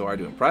to try so hard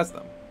to impress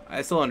them.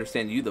 I still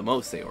understand you the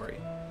most, Sayori.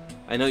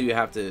 I know you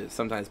have to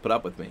sometimes put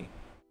up with me,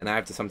 and I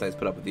have to sometimes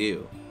put up with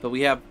you, but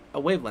we have a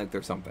wavelength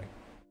or something.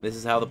 This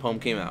is how the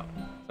poem came out.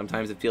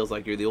 Sometimes it feels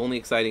like you're the only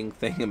exciting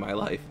thing in my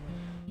life,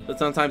 but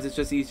sometimes it's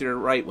just easier to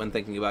write when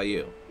thinking about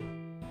you.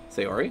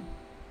 Sayori?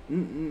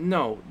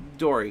 No,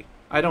 Dory.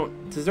 I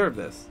don't deserve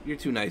this. You're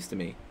too nice to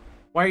me.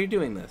 Why are you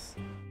doing this?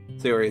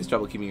 Sayori has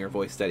trouble keeping her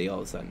voice steady all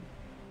of a sudden.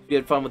 If you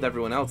had fun with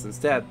everyone else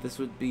instead, this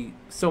would be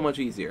so much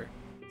easier.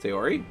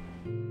 Sayori?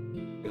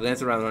 I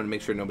glance around to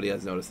make sure nobody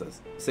has noticed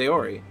this.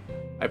 Sayori,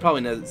 I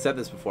probably said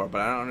this before,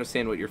 but I don't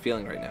understand what you're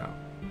feeling right now.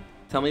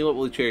 Tell me what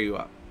will cheer you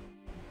up.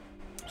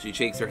 She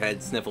shakes her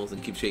head, sniffles,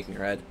 and keeps shaking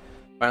her head.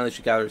 Finally,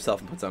 she gathers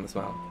herself and puts on a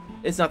smile.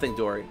 It's nothing,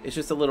 Dory. It's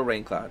just a little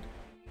rain cloud.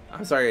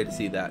 I'm sorry to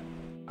see that.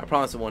 I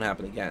promise it won't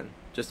happen again.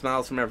 Just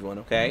smiles from everyone,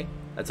 okay?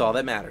 That's all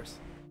that matters.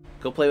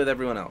 Go play with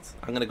everyone else.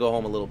 I'm gonna go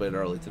home a little bit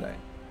early today.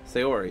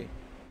 Sayori,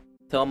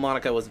 tell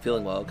Monica I wasn't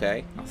feeling well,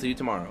 okay? I'll see you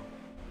tomorrow.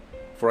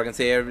 Before I can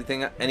say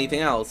anything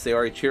else,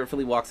 Sayori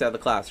cheerfully walks out of the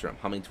classroom,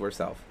 humming to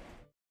herself.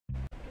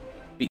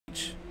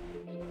 Beach.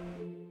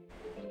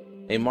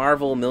 A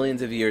marvel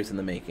millions of years in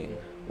the making,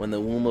 when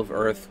the womb of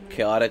Earth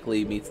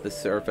chaotically meets the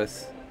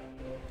surface,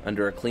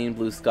 under a clean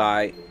blue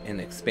sky and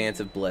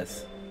expansive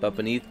bliss, but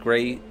beneath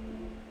gray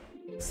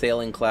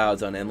sailing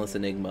clouds on endless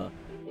enigma,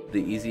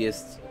 the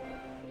easiest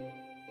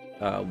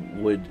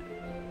wood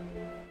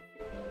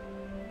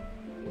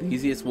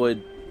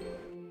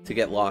to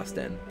get lost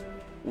in.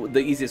 The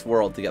easiest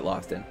world to get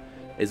lost in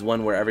is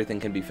one where everything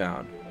can be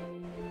found.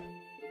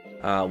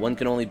 One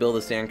can only build a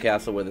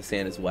sandcastle where the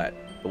sand is wet,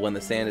 but when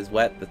the sand is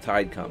wet, the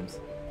tide comes.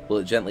 Will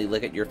it gently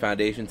lick at your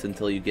foundations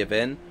until you give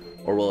in,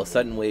 or will a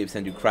sudden wave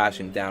send you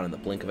crashing down in the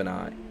blink of an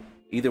eye?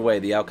 Either way,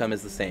 the outcome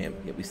is the same,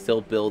 yet we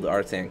still build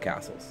our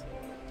sandcastles.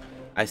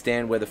 I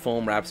stand where the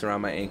foam wraps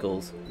around my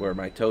ankles, where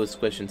my toes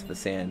squish into the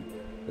sand.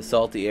 The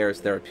salty air is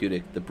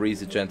therapeutic, the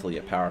breeze is gentle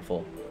yet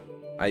powerful.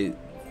 I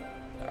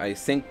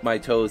sink my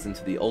toes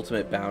into the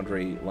ultimate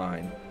boundary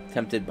line,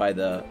 tempted by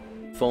the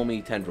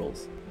foamy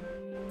tendrils.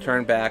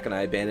 Turn back and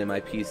I abandon my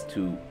piece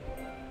to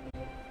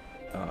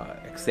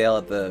exhale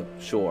at the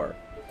shore.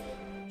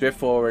 Drift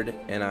forward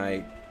and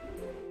I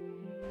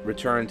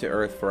return to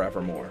Earth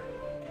forevermore.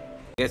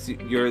 I guess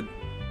you're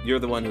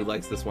the one who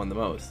likes this one the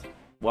most.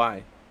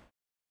 Why?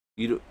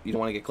 You don't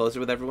want to get closer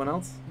with everyone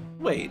else?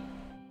 Wait,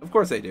 of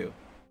course I do.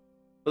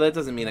 But that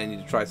doesn't mean I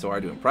need to try so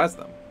hard to impress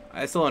them.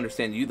 I still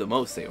understand you the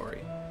most, Sayori.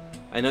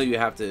 I know you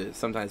have to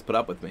sometimes put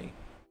up with me,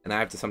 and I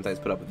have to sometimes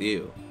put up with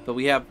you, but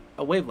we have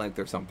a wavelength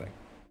or something.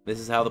 This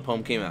is how the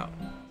poem came out.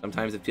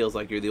 Sometimes it feels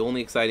like you're the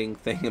only exciting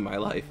thing in my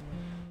life,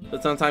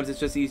 but sometimes it's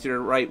just easier to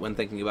write when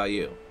thinking about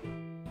you.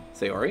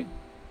 Sayori?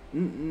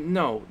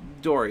 No,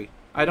 Dory.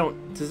 I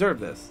don't deserve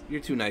this.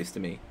 You're too nice to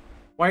me.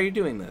 Why are you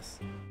doing this?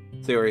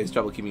 Sayori has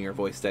trouble keeping her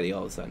voice steady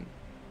all of a sudden.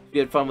 If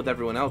you had fun with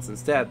everyone else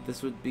instead,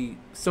 this would be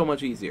so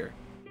much easier.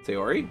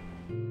 Sayori?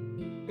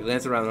 I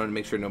glance around to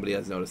make sure nobody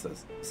has noticed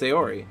this.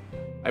 Sayori,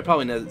 I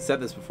probably said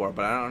this before,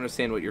 but I don't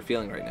understand what you're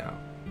feeling right now.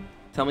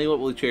 Tell me what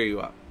will cheer you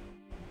up.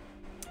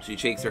 She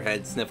shakes her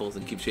head, sniffles,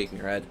 and keeps shaking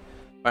her head.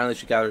 Finally,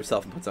 she gathers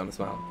herself and puts on a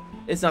smile.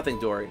 It's nothing,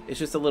 Dory. It's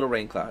just a little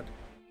rain cloud.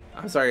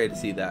 I'm sorry to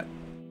see that.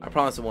 I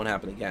promise it won't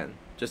happen again.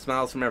 Just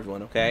smiles from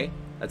everyone, okay?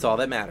 That's all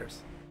that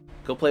matters.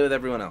 Go play with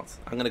everyone else.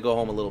 I'm gonna go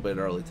home a little bit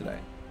early today.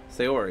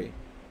 Sayori,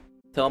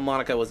 tell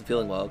Monica I wasn't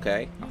feeling well,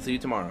 okay? I'll see you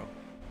tomorrow.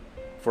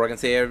 Before I can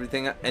say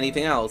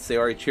anything else,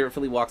 Sayori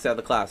cheerfully walks out of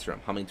the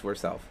classroom, humming to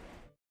herself.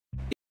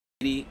 The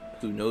lady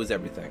who knows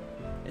everything.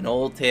 An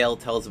old tale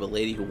tells of a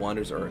lady who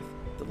wanders Earth.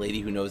 The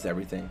lady who knows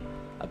everything.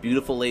 A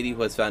beautiful lady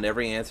who has found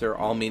every answer,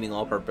 all meaning,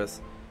 all purpose,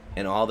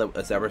 and all that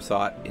was ever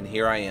sought, and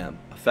here I am,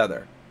 a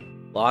feather.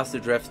 Lost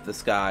adrift the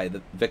sky,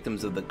 the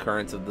victims of the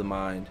currents of the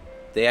mind.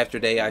 Day after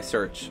day I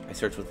search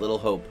with little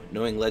hope,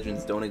 knowing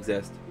legends don't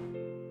exist.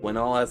 When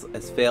all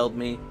has failed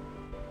me,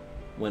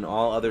 when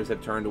all others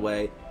have turned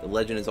away, the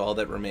legend is all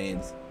that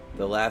remains.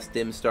 The last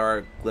dim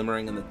star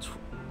glimmering in the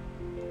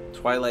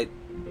twilight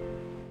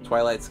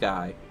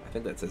sky. I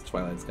think that says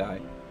twilight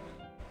sky.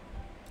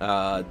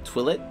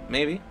 Twillet,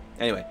 maybe?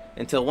 Anyway,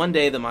 until one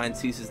day the mind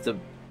ceases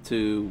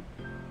to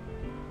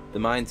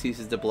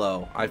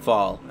blow. I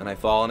fall, and I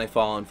fall, and I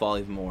fall, and fall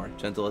even more,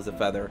 gentle as a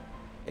feather,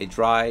 a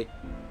dry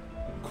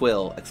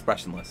quill,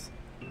 expressionless.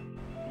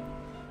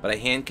 But a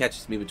hand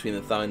catches me between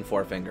the thumb and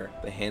forefinger,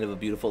 the hand of a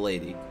beautiful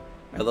lady.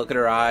 I look at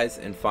her eyes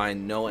and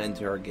find no end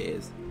to her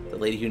gaze. The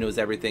lady who knows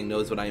everything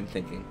knows what I am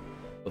thinking.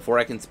 Before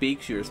I can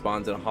speak, she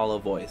responds in a hollow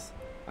voice.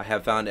 I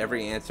have found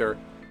every answer,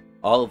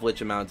 all of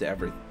which amount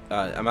to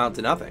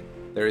nothing.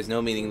 There is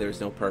no meaning, there is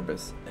no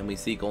purpose, and we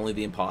seek only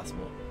the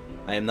impossible.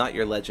 I am not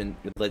your legend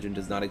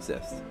does not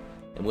exist.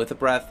 And with a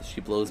breath, she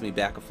blows me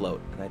back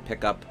afloat, and I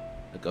pick up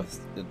a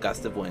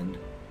gust of wind.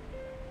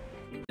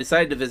 I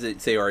decided to visit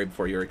Sayori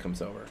before Yuri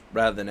comes over.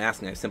 Rather than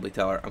asking, I simply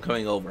tell her, I'm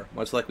coming over,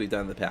 much like we've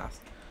done in the past.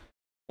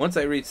 Once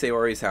I reach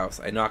Sayori's house,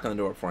 I knock on the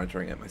door before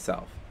entering it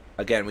myself.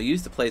 Again, we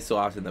used to play so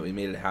often that we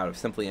made it a habit of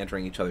simply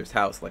entering each other's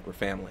house like we're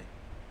family.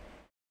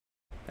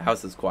 The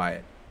house is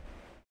quiet.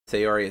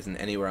 Sayori isn't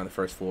anywhere on the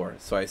first floor,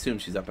 so I assume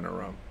she's up in her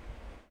room.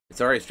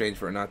 It's already strange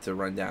for her not to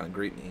run down and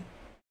greet me.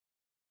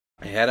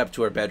 I head up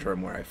to her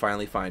bedroom where I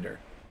finally find her.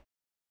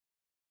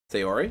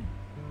 Sayori?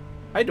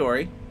 Hi,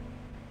 Dory.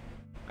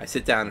 I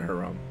sit down in her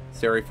room.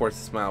 Sayori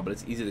forces a smile, but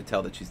it's easy to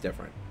tell that she's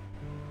different.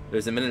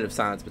 There's a minute of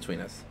silence between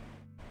us.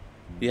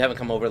 You haven't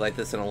come over like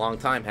this in a long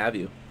time, have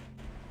you?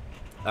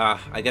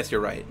 I guess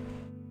you're right.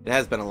 It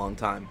has been a long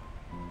time.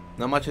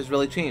 Not much has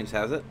really changed,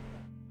 has it?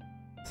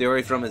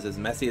 Sayori's room is as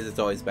messy as it's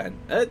always been.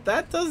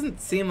 That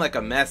doesn't seem like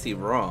a messy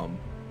room.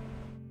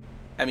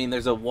 I mean,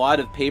 there's a wad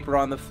of paper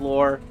on the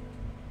floor,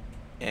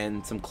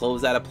 and some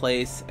clothes out of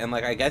place, and,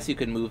 like, I guess you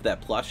could move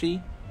that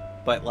plushie,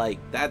 but, like,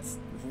 that's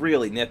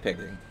really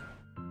nitpicking.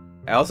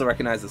 I also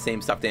recognize the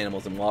same stuffed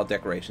animals and wall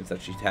decorations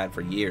that she's had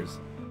for years.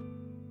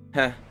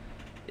 Heh.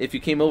 If you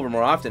came over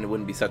more often, it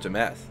wouldn't be such a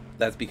mess.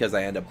 That's because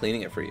I end up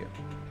cleaning it for you.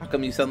 How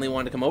come you suddenly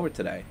wanted to come over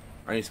today?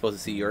 Aren't you supposed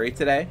to see Yuri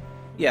today?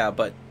 Yeah,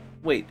 but...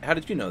 Wait, how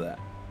did you know that?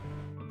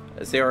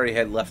 Sayori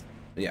had left...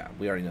 Yeah,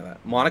 we already know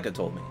that. Monica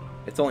told me.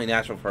 It's only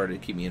natural for her to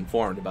keep me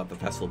informed about the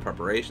festival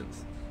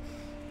preparations.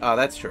 Oh,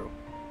 that's true.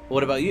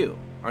 What about you?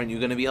 Aren't you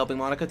going to be helping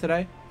Monica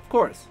today? Of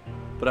course.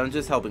 But I'm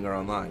just helping her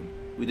online.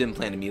 We didn't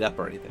plan to meet up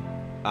or anything.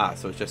 Ah,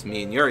 so it's just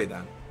me and Yuri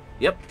then.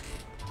 Yep.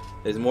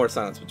 There's more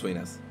silence between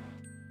us.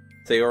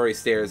 Sayori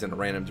stares in a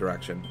random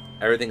direction.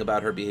 Everything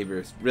about her behavior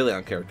is really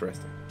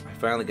uncharacteristic. I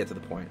finally get to the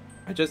point.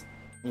 I just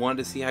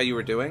wanted to see how you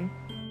were doing.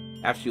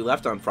 After you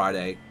left on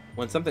Friday,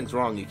 when something's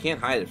wrong, you can't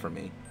hide it from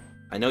me.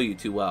 I know you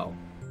too well.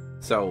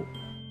 So,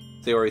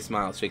 Sayori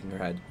smiles, shaking her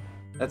head.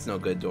 That's no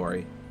good,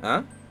 Dory.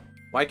 Huh?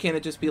 Why can't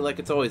it just be like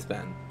it's always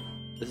been?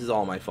 This is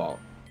all my fault.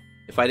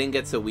 If I didn't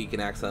get so weak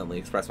and accidentally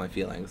express my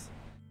feelings,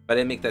 if I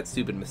didn't make that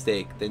stupid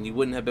mistake, then you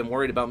wouldn't have been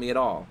worried about me at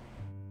all.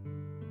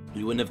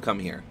 You wouldn't have come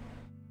here.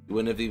 You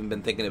wouldn't have even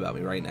been thinking about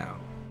me right now.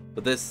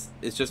 But this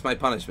is just my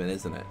punishment,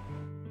 isn't it?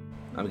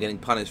 I'm getting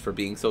punished for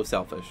being so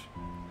selfish.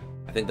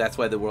 I think that's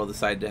why the world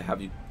decided to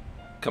have you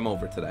come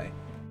over today.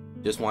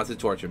 Just wants to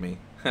torture me.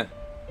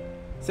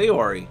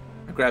 Sayori!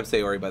 I grab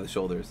Sayori by the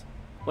shoulders.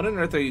 What on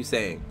earth are you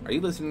saying? Are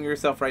you listening to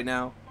yourself right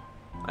now?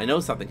 I know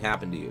something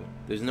happened to you.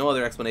 There's no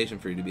other explanation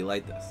for you to be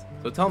like this.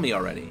 So tell me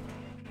already.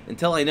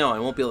 Until I know, I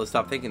won't be able to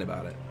stop thinking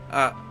about it.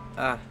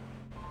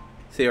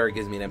 Sayori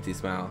gives me an empty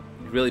smile.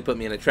 You really put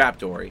me in a trap,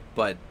 Dory,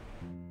 but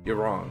you're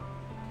wrong.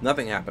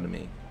 Nothing happened to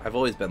me. I've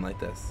always been like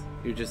this.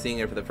 You're just seeing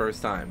it for the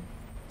first time.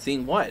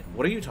 Seeing what?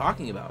 What are you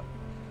talking about?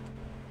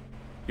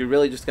 You're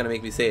really just gonna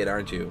make me say it,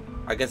 aren't you?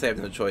 I guess I have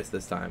no choice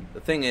this time. The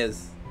thing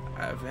is,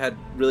 I've had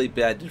really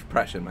bad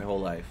depression my whole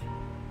life.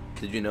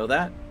 Did you know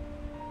that?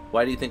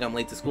 Why do you think I'm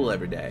late to school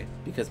every day?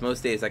 Because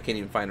most days I can't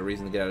even find a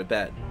reason to get out of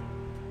bed.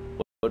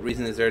 What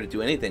reason is there to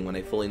do anything when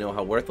I fully know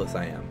how worthless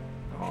I am?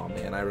 Oh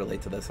man, I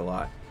relate to this a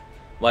lot.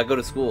 Why go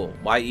to school?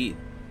 Why eat?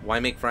 Why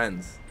make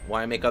friends?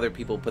 Why make other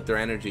people put their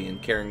energy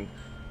and caring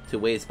to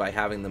waste by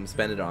having them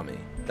spend it on me?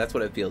 That's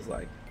what it feels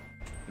like.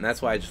 And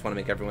that's why I just want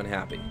to make everyone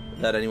happy,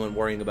 without anyone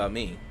worrying about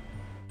me.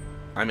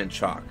 I'm in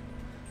shock.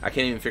 I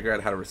can't even figure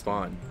out how to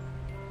respond.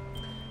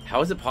 How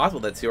is it possible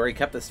that Sayori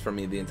kept this from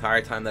me the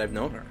entire time that I've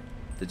known her?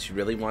 Did she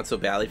really want so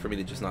badly for me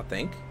to just not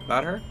think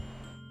about her?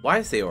 Why,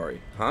 Sayori?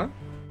 Huh?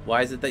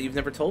 Why is it that you've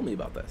never told me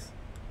about this?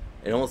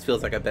 It almost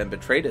feels like I've been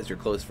betrayed as your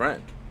close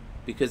friend.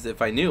 Because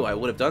if I knew, I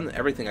would have done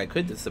everything I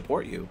could to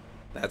support you.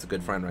 That's a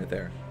good friend right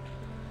there.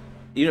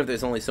 Even if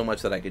there's only so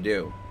much that I could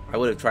do, I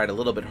would have tried a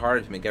little bit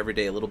harder to make every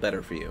day a little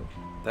better for you.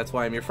 That's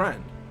why I'm your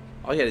friend.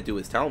 All you had to do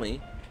was tell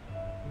me.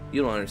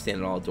 You don't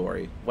understand at all,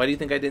 Dory. Why do you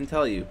think I didn't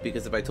tell you?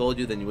 Because if I told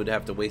you, then you would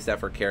have to waste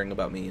effort caring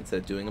about me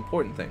instead of doing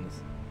important things.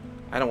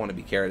 I don't want to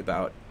be cared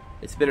about.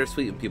 It's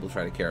bittersweet when people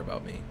try to care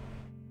about me.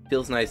 It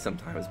feels nice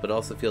sometimes, but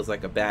also feels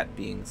like a bat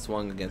being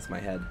swung against my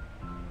head.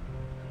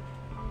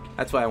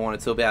 That's why I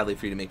wanted so badly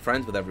for you to make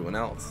friends with everyone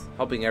else.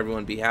 Helping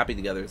everyone be happy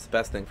together is the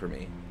best thing for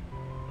me.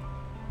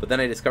 But then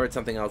I discovered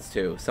something else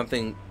too.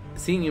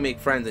 Seeing you make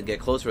friends and get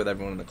closer with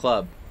everyone in the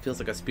club feels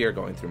like a spear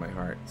going through my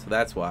heart. So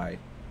that's why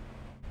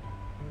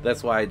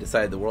I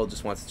decided the world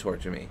just wants to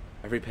torture me.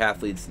 Every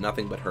path leads to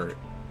nothing but hurt.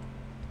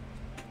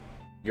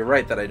 You're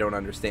right that I don't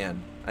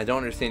understand. I don't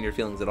understand your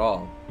feelings at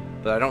all.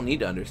 But I don't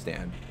need to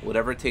understand.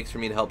 Whatever it takes for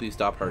me to help you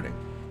stop hurting,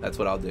 that's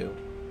what I'll do.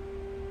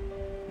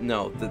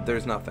 No,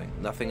 there's nothing.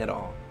 Nothing at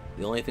all.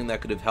 The only thing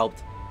that could have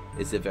helped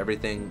is if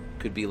everything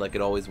could be like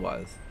it always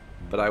was.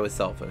 But I was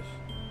selfish.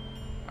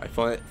 I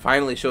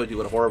finally showed you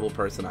what a horrible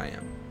person I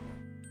am.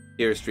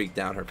 Tears streaked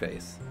down her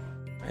face.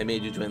 I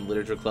made you join the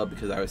literature club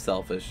because I was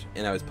selfish,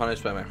 and I was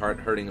punished by my heart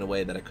hurting in a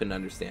way that I couldn't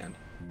understand.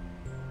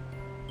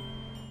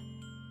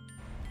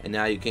 And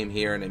now you came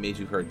here and I made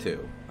you hurt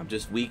too. I'm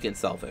just weak and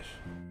selfish.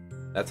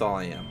 That's all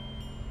I am.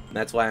 And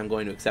that's why I'm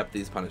going to accept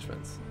these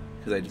punishments.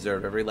 Because I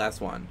deserve every last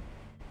one.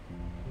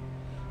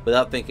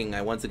 Without thinking,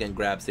 I once again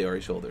grab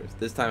Sayori's shoulders.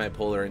 This time I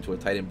pull her into a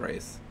tight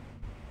embrace.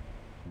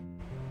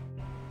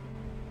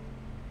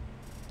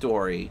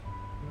 Dory.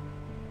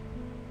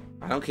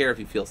 I don't care if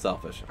you feel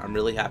selfish. I'm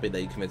really happy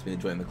that you convinced me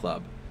to join the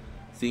club.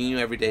 Seeing you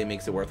every day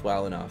makes it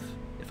worthwhile enough.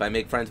 If I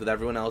make friends with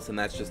everyone else, then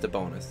that's just a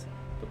bonus.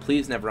 But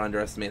please never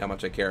underestimate how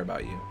much I care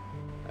about you.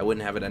 I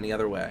wouldn't have it any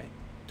other way.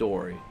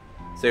 Dory.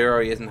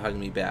 Sayori isn't hugging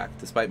me back,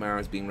 despite my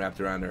arms being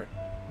wrapped around her.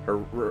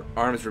 Her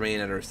arms remain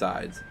at her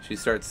sides. She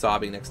starts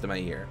sobbing next to my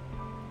ear.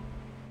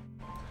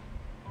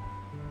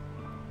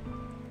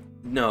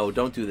 No,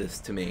 don't do this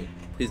to me.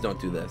 Please don't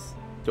do this.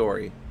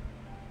 Dory.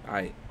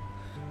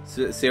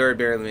 Sayori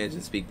barely manages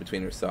to speak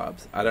between her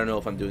sobs. I don't know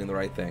if I'm doing the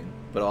right thing,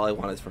 but all I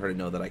want is for her to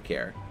know that I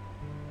care.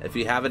 If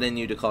you have it in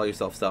you to call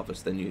yourself selfish,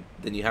 then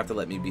you have to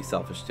let me be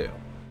selfish too.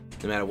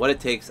 No matter what it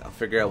takes, I'll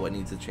figure out what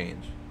needs to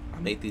change.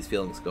 I'll make these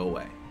feelings go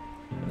away.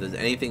 If there's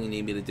anything you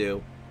need me to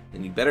do,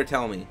 then you better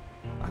tell me.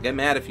 I'll get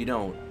mad if you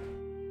don't.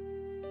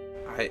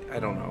 I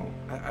don't know.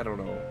 I don't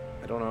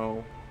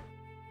know.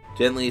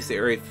 Gently,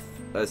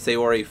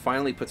 Sayori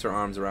finally puts her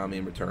arms around me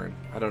in return.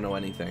 I don't know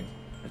anything.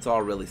 It's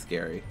all really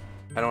scary.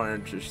 I don't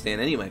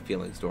understand any of my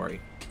feelings,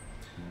 Dory.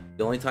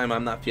 The only time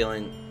I'm not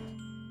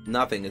feeling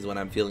nothing is when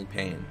I'm feeling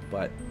pain,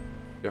 but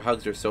your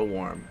hugs are so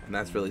warm, and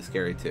that's really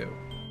scary too.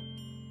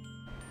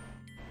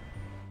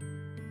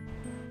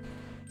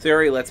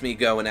 Sayori lets me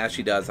go, and as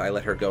she does, I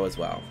let her go as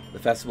well. The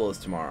festival is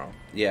tomorrow.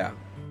 Yeah.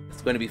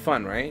 It's going to be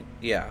fun, right?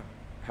 Yeah.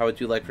 How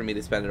would you like for me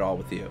to spend it all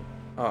with you?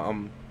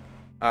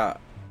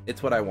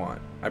 It's what I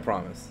want. I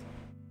promise.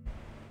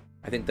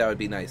 I think that would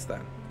be nice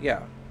then.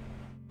 Yeah.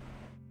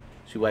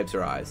 She wipes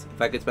her eyes.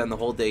 If I could spend the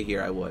whole day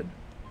here, I would.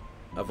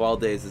 Of all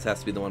days, this has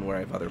to be the one where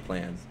I have other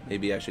plans.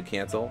 Maybe I should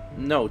cancel?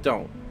 No,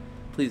 don't.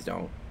 Please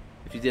don't.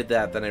 If you did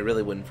that, then I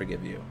really wouldn't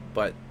forgive you.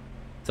 But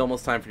it's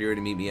almost time for you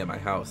to meet me at my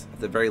house.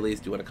 At the very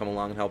least, do you want to come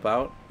along and help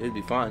out? It would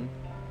be fun.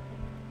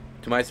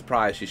 To my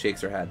surprise, she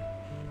shakes her head.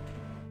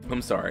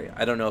 I'm sorry.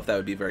 I don't know if that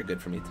would be very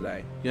good for me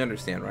today. You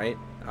understand, right?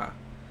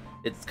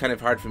 It's kind of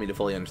hard for me to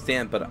fully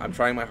understand, but I'm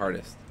trying my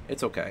hardest.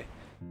 It's okay.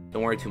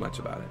 Don't worry too much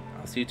about it.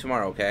 I'll see you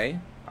tomorrow, okay?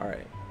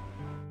 Alright.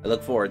 I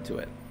look forward to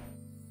it.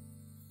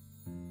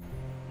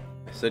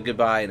 I said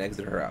goodbye and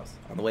exited her house.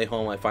 On the way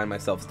home, I find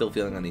myself still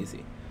feeling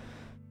uneasy.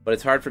 But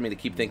it's hard for me to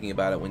keep thinking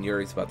about it when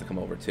Yuri's about to come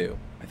over too.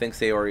 I think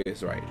Sayori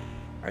is right.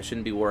 I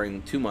shouldn't be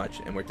worrying too much,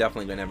 and we're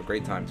definitely going to have a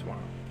great time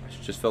tomorrow. I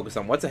should just focus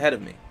on what's ahead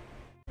of me.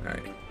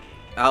 Alright.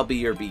 I'll be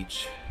your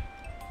beach.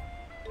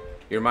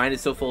 Your mind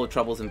is so full of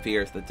troubles and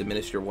fears that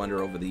diminish your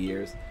wonder over the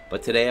years,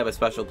 but today I have a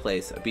special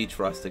place, a beach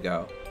for us to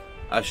go.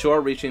 A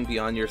shore reaching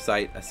beyond your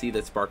sight, a sea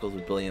that sparkles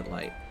with brilliant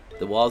light.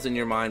 The walls in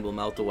your mind will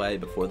melt away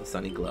before the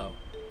sunny glow.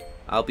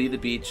 I'll be the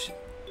beach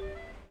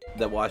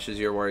that washes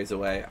your worries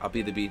away. I'll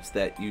be the beach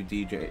that you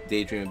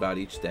daydream about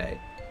each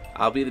day.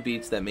 I'll be the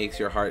beach that makes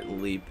your heart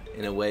leap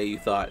in a way you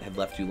thought had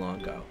left you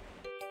long ago.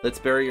 Let's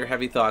bury your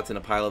heavy thoughts in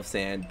a pile of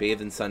sand,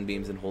 bathe in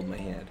sunbeams, and hold my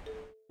hand.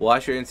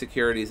 Wash your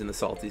insecurities in the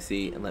salty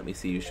sea and let me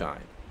see you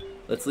shine.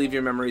 Let's leave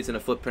your memories in a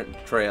footprint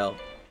trail,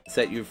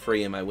 set you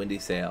free in my windy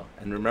sail,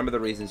 and remember the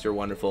reasons you're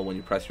wonderful when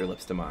you press your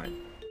lips to mine.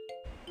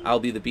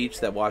 I'll be the beach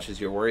that washes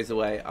your worries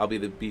away. I'll be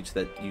the beach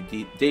that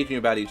you daydream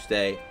about each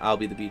day. I'll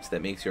be the beach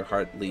that makes your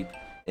heart leap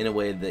in a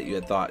way that you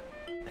had thought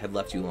had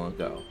left you long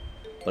ago.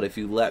 But if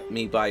you let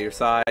me by your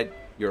side,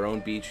 your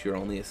own beach, your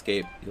only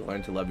escape, you'll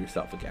learn to love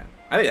yourself again.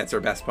 I think that's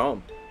her best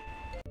poem.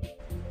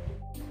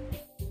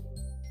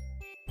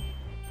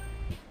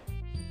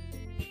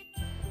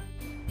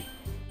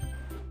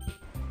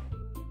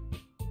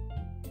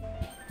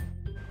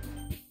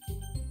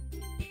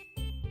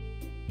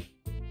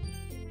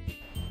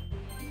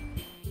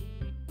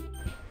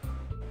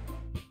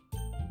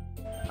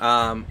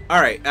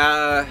 Alright,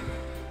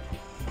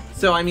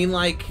 so I mean,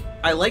 like,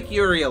 I like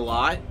Yuri a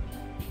lot,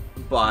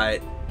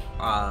 but,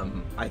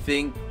 I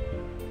think,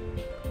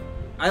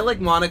 I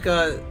like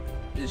Monica.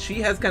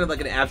 She has kind of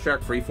like an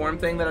abstract freeform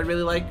thing that I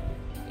really like,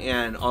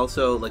 and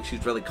also, like,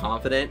 she's really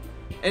confident,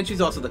 and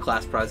she's also the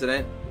class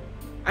president.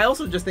 I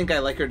also just think I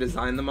like her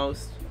design the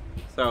most,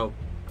 so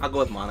I'll go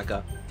with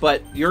Monica,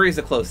 but Yuri's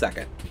a close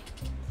second,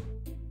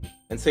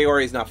 and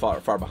Sayori's not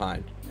far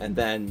behind, and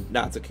then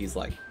Natsuki's,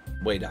 like,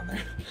 way down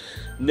there.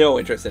 No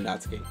interest in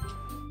Natsuki.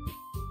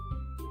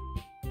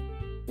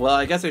 Well,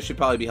 I guess I should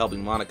probably be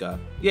helping Monica.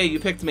 Yeah, you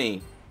picked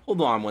me.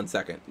 Hold on 1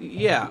 second.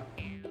 Yeah.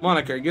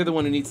 Monica, you're the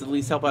one who needs the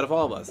least help out of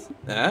all of us.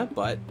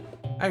 But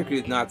I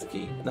agree with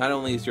Natsuki. Not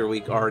only is your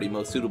week already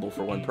most suitable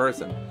for one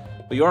person,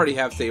 but you already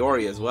have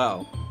Sayori as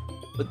well.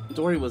 But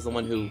Dory was the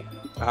one who...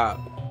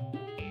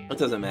 it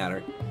doesn't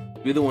matter.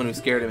 You're the one who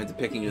scared him into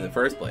picking you in the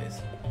first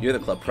place. You're the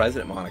club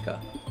president, Monica.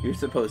 You're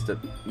supposed to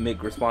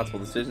make responsible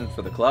decisions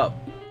for the club.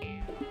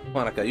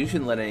 Monica, you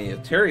shouldn't let any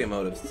ulterior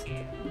motives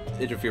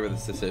interfere with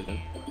this decision.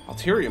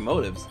 Ulterior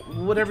motives?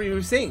 Whatever you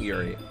were saying,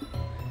 Yuri.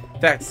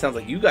 In fact, it sounds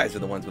like you guys are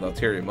the ones with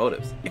ulterior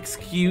motives.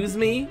 Excuse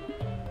me?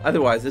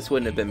 Otherwise, this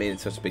wouldn't have been made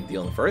such a big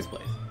deal in the first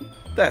place.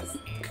 That's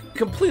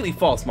completely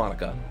false,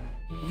 Monica.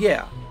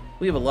 Yeah,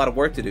 we have a lot of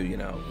work to do, you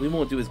know. We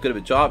won't do as good of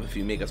a job if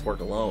you make us work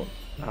alone.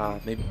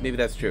 Maybe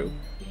that's true.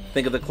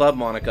 Think of the club,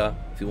 Monica.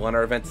 If we want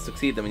our event to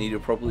succeed, then we need to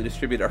appropriately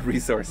distribute our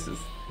resources.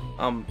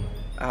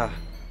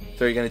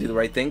 So you're gonna do the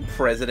right thing,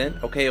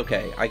 President?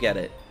 Okay, I get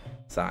it.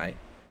 Sigh.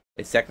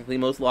 It's technically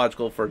most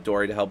logical for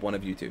Dory to help one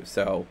of you two,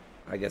 so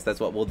I guess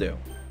that's what we'll do.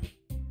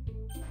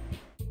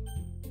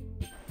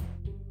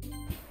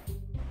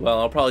 Well,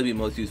 I'll probably be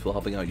most useful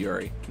helping out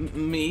Yuri.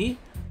 Me?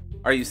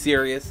 Are you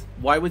serious?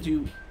 Why would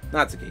you...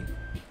 Natsuki,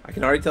 I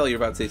can already tell you're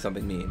about to say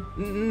something mean.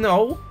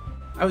 No,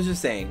 I was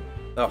just saying.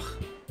 Ugh.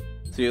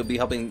 So you'll be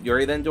helping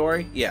Yuri then,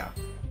 Dory? Yeah.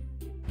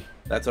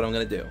 That's what I'm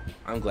gonna do.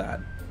 I'm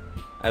glad.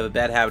 I have a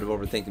bad habit of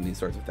overthinking these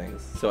sorts of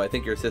things, so I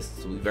think your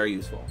assistance will be very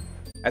useful.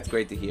 That's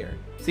great to hear.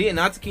 See, and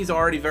Natsuki's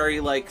already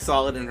very, like,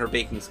 solid in her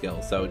baking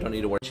skills, so don't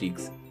need to worry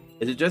cheeks.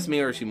 Is it just me,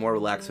 or is she more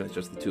relaxed when it's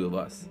just the two of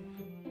us?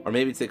 Or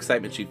maybe it's the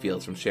excitement she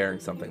feels from sharing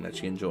something that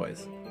she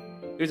enjoys.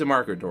 Here's a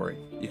marker, Dory.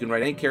 You can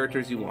write any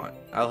characters you want.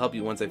 I'll help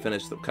you once I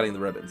finish cutting the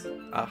ribbons.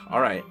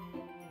 Alright.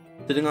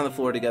 Sitting on the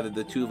floor together,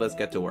 the two of us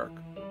get to work.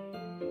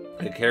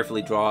 I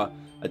carefully draw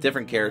a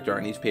different character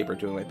on each paper,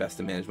 doing my best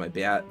to manage my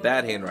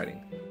bad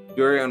handwriting.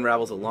 Yuri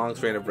unravels a long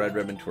strand of red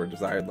ribbon to her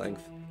desired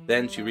length.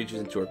 Then she reaches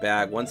into her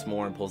bag once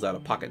more and pulls out a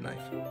pocket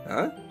knife.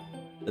 Huh?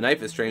 The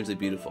knife is strangely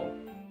beautiful.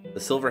 The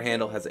silver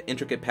handle has an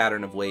intricate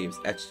pattern of waves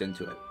etched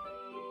into it.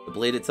 The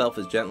blade itself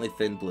is gently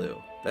thin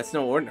blue. That's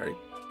no ordinary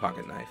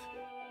pocket knife.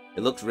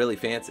 It looks really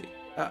fancy.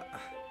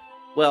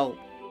 Well,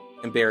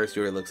 embarrassed,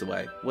 Yuri looks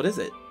away. What is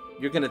it?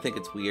 You're gonna think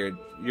it's weird.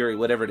 Yuri,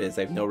 whatever it is,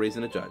 I have no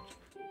reason to judge.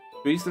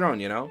 To each their own,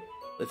 you know?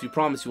 If you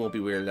promise you won't be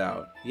weirded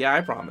out. Yeah,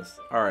 I promise.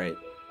 Alright.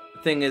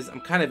 The thing is,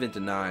 I'm kind of into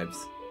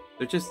knives.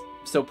 They're just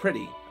so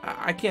pretty.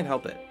 I can't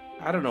help it.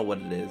 I don't know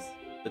what it is.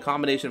 The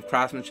combination of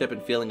craftsmanship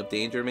and feeling of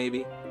danger,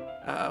 maybe?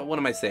 What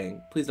am I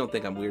saying? Please don't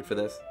think I'm weird for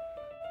this.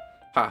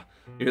 Ha,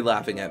 you're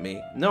laughing at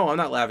me. No, I'm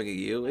not laughing at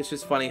you. It's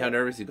just funny how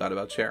nervous you got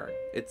about sharing.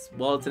 It's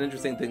an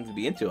interesting thing to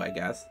be into, I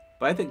guess.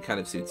 But I think it kind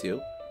of suits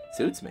you.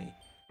 Suits me?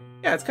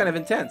 Yeah, it's kind of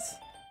intense.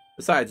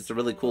 Besides, it's a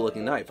really cool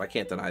looking knife. I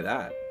can't deny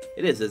that.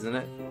 It is, isn't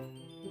it?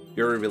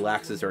 Yuri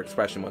relaxes her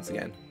expression once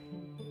again.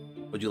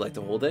 Would you like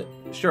to hold it?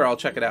 Sure, I'll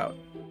check it out.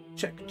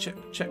 Check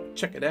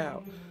it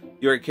out.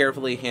 Yuri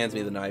carefully hands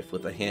me the knife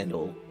with the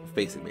handle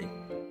facing me.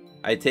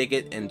 I take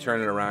it and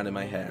turn it around in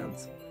my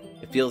hands.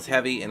 It feels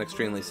heavy and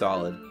extremely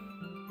solid.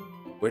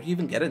 Where do you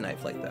even get a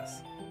knife like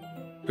this?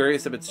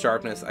 Curious of its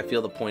sharpness, I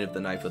feel the point of the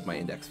knife with my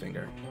index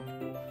finger.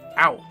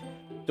 Ow!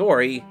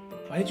 Dory,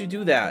 why did you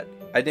do that?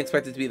 I didn't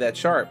expect it to be that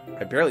sharp.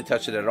 I barely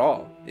touched it at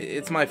all.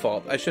 It's my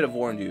fault. I should have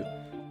warned you.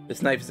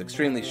 This knife is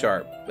extremely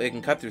sharp, but it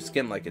can cut through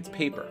skin like it's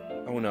paper.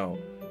 Oh no.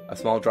 A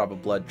small drop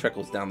of blood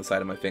trickles down the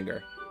side of my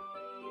finger.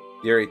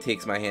 Yuri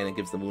takes my hand and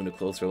gives the wound a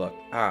closer look.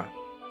 Ah.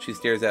 She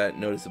stares at it,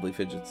 noticeably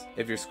fidgets.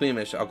 If you're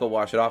squeamish, I'll go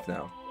wash it off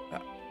now.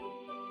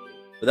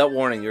 Without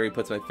warning, Yuri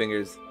puts my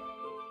fingers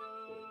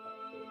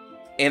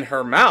in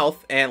her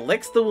mouth and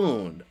licks the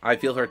wound. I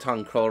feel her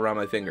tongue curl around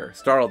my finger.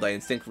 Startled, I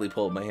instinctively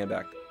pulled my hand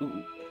back.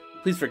 Ooh,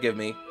 please forgive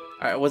me.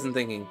 I wasn't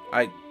thinking.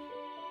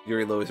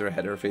 Yuri lowers her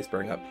head, her face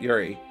burning up.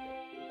 Yuri,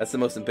 that's the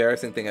most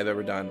embarrassing thing I've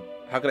ever done.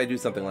 How could I do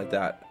something like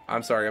that?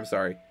 I'm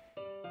sorry.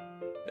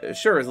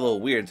 Sure, it was a little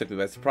weird and took me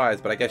by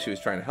surprise, but I guess she was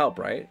trying to help,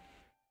 right?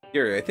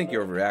 Yuri, I think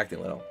you're overreacting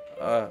a little.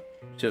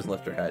 She doesn't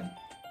lift her head.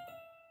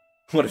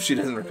 What if she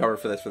doesn't recover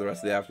for this for the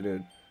rest of the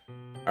afternoon?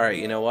 Alright,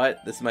 you know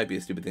what? This might be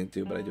a stupid thing to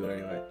do, but I do it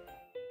anyway.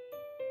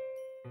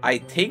 I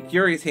take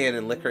Yuri's hand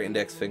and lick her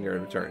index finger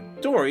in return.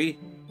 Dory,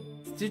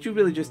 did you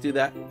really just do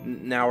that?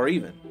 Now or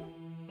even?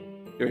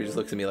 Yuri just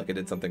looks at me like I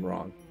did something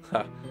wrong.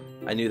 Ha,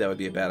 I knew that would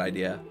be a bad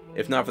idea.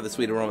 If not for the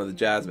sweet aroma of the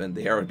jasmine,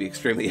 the air would be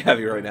extremely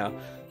heavy right now.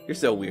 You're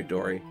so weird,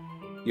 Dory.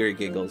 Yuri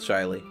giggles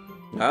shyly.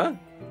 Huh?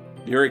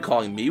 Yuri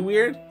calling me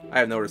weird? I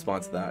have no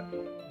response to that.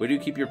 Where do you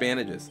keep your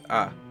bandages?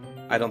 I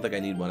don't think I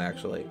need one,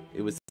 actually.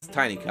 It was a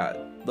tiny cut.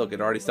 Look, it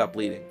already stopped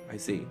bleeding. I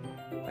see.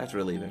 That's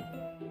relieving.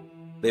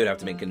 They would have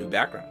to make a new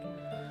background.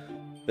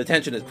 The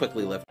tension is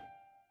quickly lifted.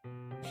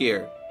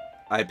 Here.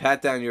 I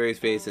pat down Yuri's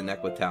face and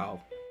neck with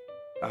towel.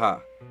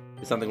 Aha.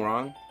 Is something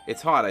wrong?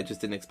 It's hot, I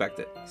just didn't expect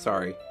it.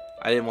 Sorry.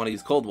 I didn't want to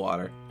use cold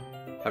water.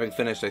 Having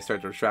finished, I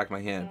start to retract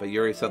my hand, but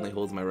Yuri suddenly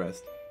holds my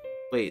wrist.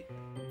 Wait.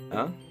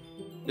 Huh?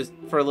 Just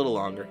for a little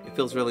longer. It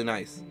feels really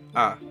nice.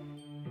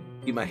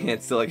 Keep my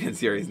hand still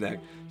against Yuri's neck.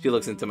 She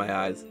looks into my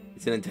eyes.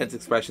 It's an intense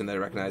expression that I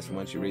recognize from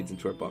when she reads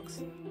into her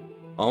books.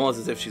 Almost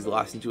as if she's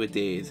lost into a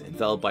daze,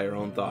 enveloped by her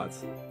own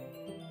thoughts.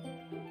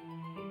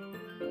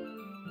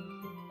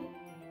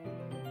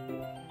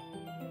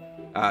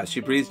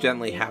 She breathes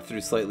gently, half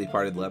through slightly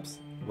parted lips.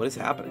 What is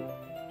happening?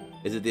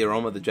 Is it the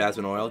aroma of the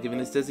jasmine oil giving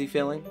this dizzy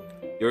feeling?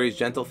 Yuri's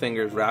gentle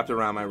fingers wrapped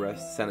around my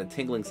wrist sent a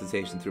tingling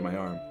sensation through my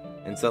arm,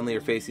 and suddenly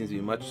her face seems to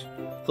be much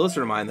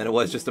closer to mine than it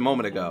was just a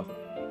moment ago.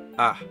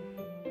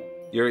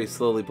 Yuri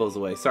slowly pulls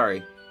away.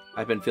 Sorry,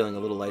 I've been feeling a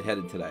little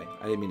lightheaded today.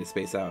 I didn't mean to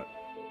space out.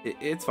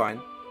 It's fine.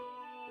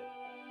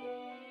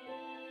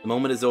 The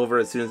moment is over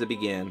as soon as it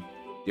began.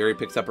 Yuri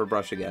picks up her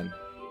brush again,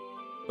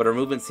 but her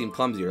movements seem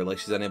clumsier, like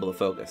she's unable to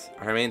focus.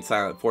 I remain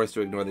silent, forced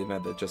to ignore the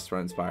event that just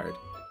transpired.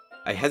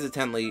 I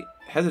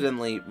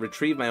hesitantly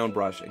retrieve my own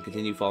brush and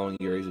continue following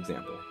Yuri's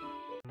example.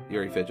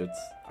 Yuri fidgets.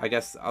 I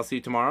guess I'll see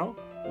you tomorrow?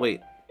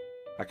 Wait.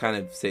 I kind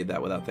of say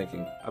that without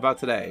thinking. About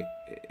today.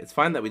 It's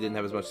fine that we didn't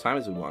have as much time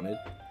as we wanted,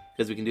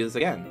 because we can do this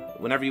again.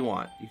 Whenever you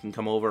want. You can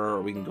come over,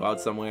 or we can go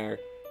out somewhere.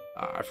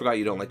 I forgot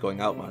you don't like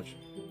going out much.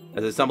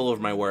 As I stumble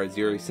over my words,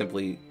 Yuri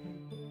simply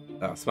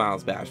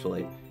smiles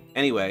bashfully.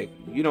 Anyway,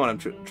 you know what I'm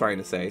trying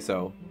to say,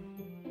 so...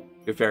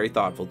 You're very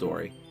thoughtful,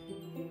 Dory.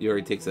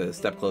 Yuri takes a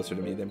step closer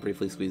to me, then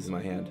briefly squeezes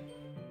my hand.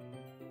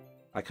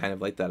 I kind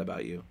of like that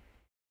about you.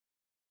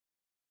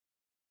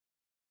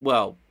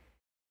 Well,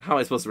 how am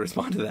I supposed to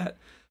respond to that?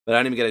 But I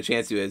don't even get a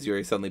chance to as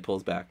Yuri suddenly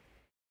pulls back.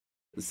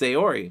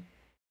 Sayori.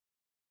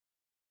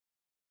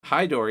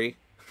 Hi, Dory.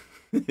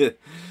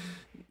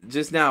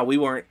 Just now, we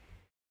weren't...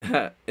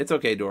 It's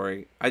okay,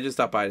 Dory. I just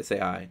stopped by to say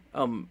hi.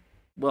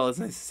 Well, it's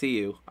nice to see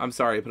you. I'm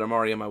sorry, but I'm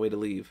already on my way to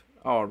leave.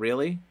 Oh,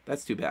 really?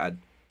 That's too bad.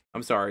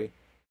 I'm sorry.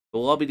 But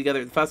we'll all be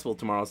together at the festival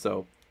tomorrow,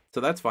 so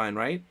that's fine,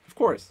 right? Of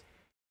course.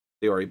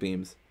 Sayori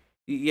beams.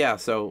 Yeah,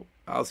 so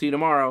I'll see you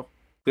tomorrow.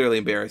 Clearly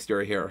embarrassed,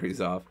 Yuri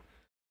hurries off.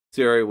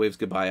 Sayori waves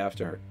goodbye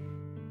after her.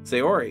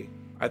 Sayori,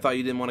 I thought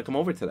you didn't want to come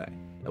over today.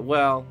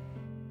 Well,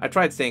 I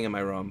tried staying in my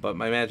room, but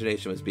my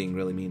imagination was being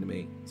really mean to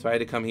me, so I had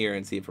to come here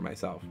and see it for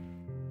myself.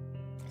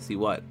 See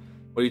what?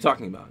 What are you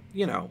talking about?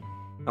 You know,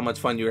 how much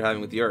fun you were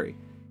having with Yuri,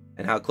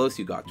 and how close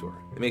you got to her.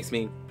 It makes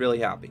me really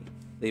happy.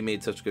 They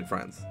made such good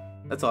friends.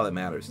 That's all that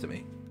matters to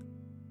me.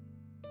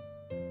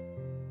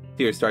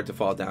 Tears start to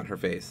fall down her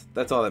face.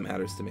 That's all that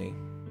matters to me.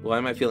 Why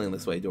am I feeling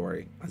this way,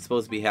 Dory? I'm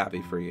supposed to be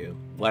happy for you.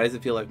 Why does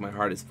it feel like my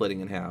heart is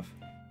splitting in half?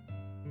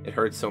 It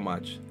hurts so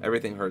much.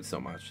 Everything hurts so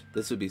much.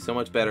 This would be so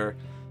much better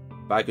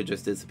if I could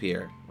just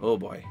disappear. Oh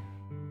boy.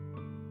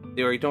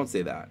 Dory, don't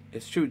say that.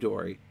 It's true,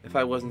 Dory. If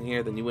I wasn't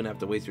here, then you wouldn't have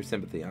to waste your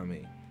sympathy on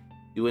me.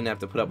 You wouldn't have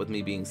to put up with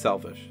me being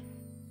selfish.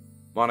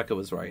 Monica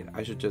was right.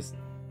 I should just...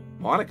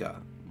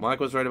 Monica?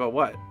 Monica was right about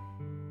what?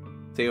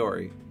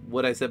 Sayori,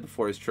 what I said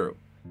before is true.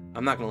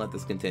 I'm not going to let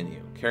this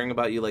continue. Caring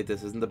about you like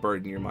this isn't the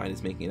burden your mind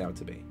is making it out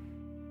to be.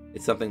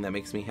 It's something that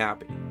makes me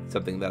happy.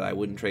 Something that I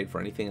wouldn't trade for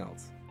anything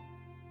else.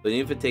 But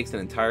even if it takes an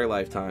entire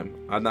lifetime,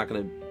 I'm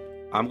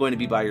going to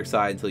be by your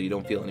side until you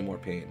don't feel any more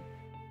pain.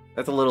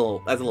 That's a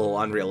little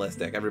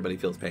unrealistic. Everybody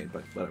feels pain,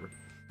 but whatever.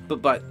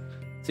 But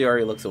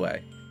Sayori looks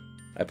away.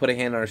 I put a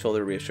hand on her shoulder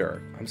to reassure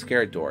her. I'm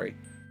scared, Dory.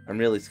 I'm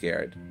really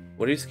scared.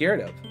 What are you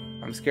scared of?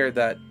 I'm scared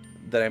that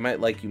I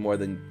might like you more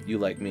than you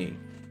like me.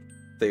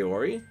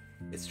 Sayori?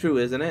 It's true,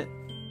 isn't it?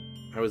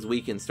 I was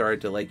weak and started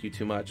to like you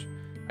too much.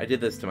 I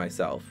did this to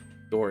myself.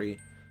 Dory,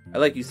 I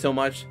like you so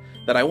much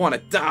that I want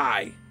to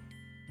die!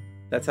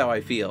 That's how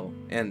I feel.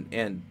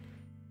 And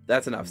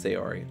that's enough,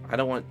 Sayori. I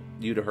don't want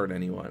you to hurt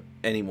anyone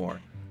anymore.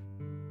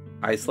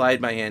 I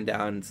slide my hand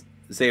down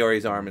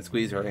Sayori's arm and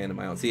squeeze her hand in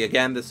my own. See,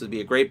 again, this would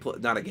be a great...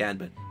 Not again,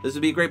 but this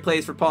would be a great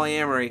place for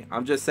polyamory.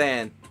 I'm just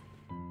saying.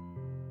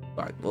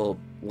 But a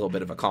little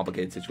bit of a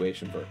complicated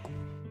situation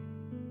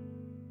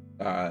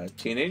for...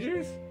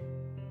 teenagers?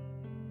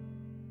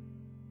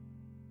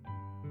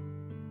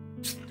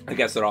 I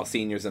guess they're all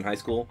seniors in high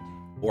school.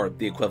 Or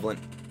the equivalent.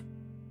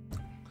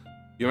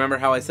 You remember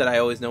how I said I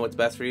always know what's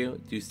best for you?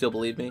 Do you still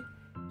believe me?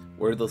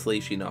 Wordlessly,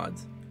 she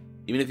nods.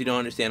 Even if you don't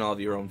understand all of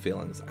your own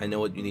feelings, I know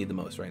what you need the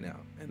most right now.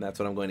 And that's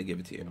what I'm going to give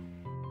it to you.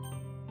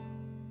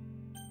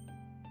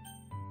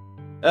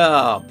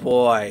 Oh,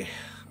 boy.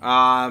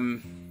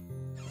 I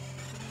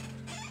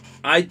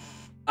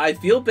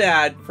feel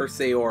bad for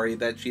Sayori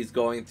that she's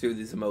going through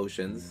these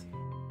emotions.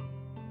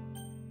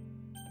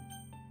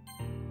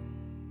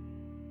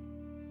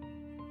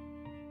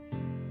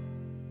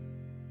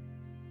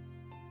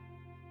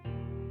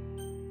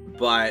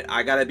 But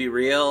I gotta be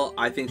real,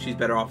 I think she's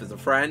better off as a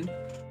friend.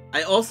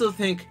 I also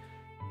think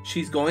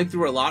she's going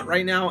through a lot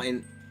right now,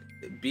 and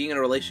being in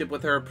a relationship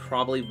with her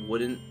probably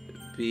wouldn't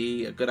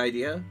be a good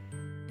idea.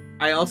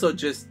 I also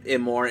just am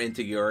more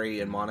into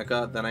Yuri and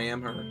Monica than I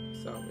am her,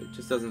 so it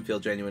just doesn't feel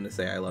genuine to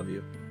say I love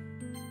you.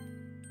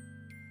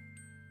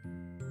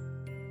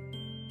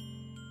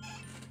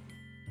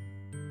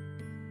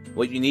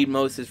 What you need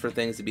most is for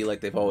things to be like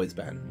they've always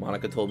been.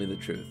 Monica told me the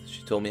truth.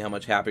 She told me how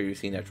much happier you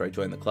seemed after I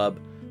joined the club.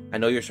 I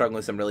know you're struggling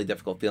with some really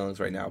difficult feelings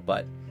right now,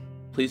 but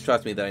please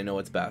trust me that I know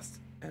what's best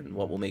and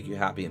what will make you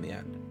happy in the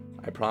end.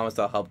 I promise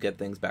I'll help get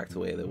things back to the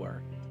way they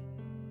were.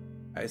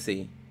 I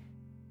see.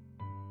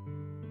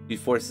 She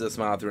forces a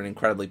smile through an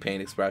incredibly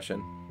pained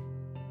expression.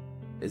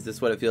 Is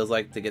this what it feels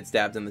like to get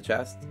stabbed in the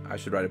chest? I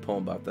should write a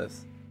poem about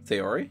this.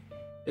 Sayori?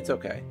 It's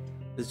okay.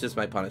 This is just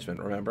my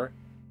punishment, remember?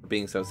 For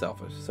being so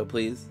selfish. So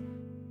please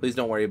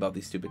don't worry about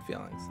these stupid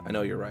feelings. I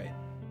know you're right.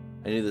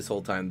 I knew this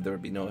whole time that there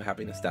would be no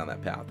happiness down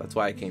that path. That's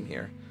why I came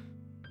here.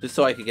 Just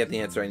so I could get the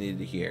answer I needed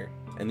to hear.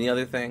 And the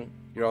other thing,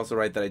 you're also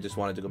right that I just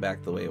wanted to go back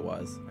to the way it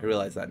was. I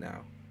realize that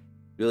now.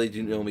 You really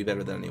do know me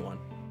better than anyone.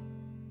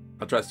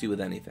 I'll trust you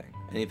with anything.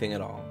 Anything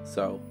at all.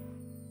 So,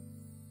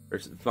 her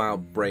smile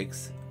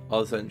breaks. All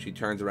of a sudden, she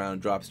turns around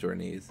and drops to her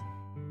knees.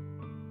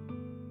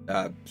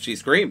 She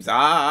screams,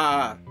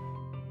 ah!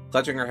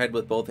 Clutching her head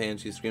with both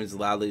hands, she screams as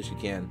loudly as she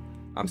can.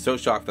 I'm so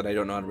shocked that I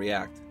don't know how to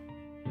react.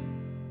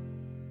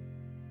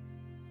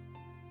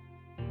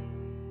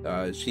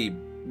 She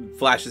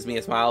flashes me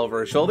a smile over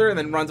her shoulder and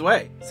then runs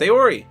away.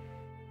 Sayori!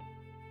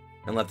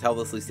 And left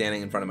helplessly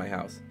standing in front of my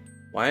house.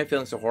 Why am I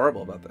feeling so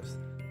horrible about this?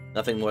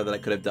 Nothing more that I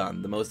could have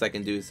done. The most I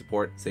can do is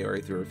support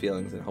Sayori through her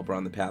feelings and help her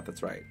on the path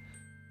that's right.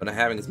 But I'm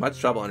having as much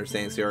trouble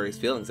understanding Sayori's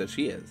feelings as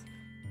she is.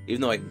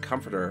 Even though I can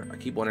comfort her, I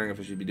keep wondering if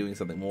I should be doing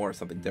something more or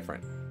something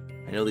different.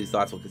 I know these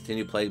thoughts will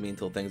continue plaguing me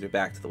until things are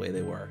back to the way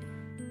they were.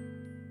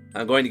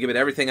 I'm going to give it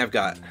everything I've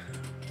got.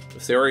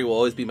 Sayori will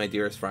always be my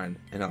dearest friend,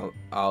 and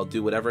I'll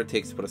do whatever it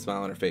takes to put a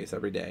smile on her face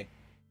every day.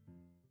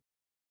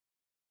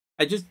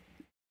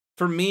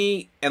 For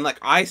me, and like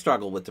I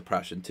struggle with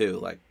depression too,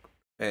 like,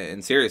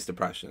 and serious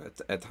depression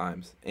at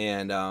times.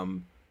 And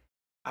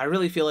I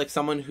really feel like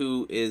someone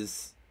who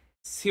is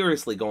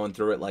seriously going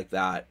through it like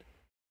that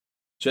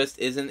just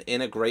isn't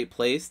in a great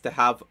place to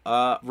have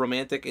a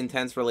romantic,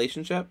 intense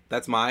relationship.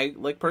 That's my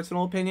like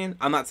personal opinion.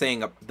 I'm not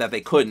saying that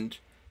they couldn't,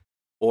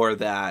 or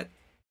that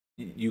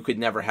you could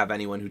never have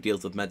anyone who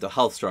deals with mental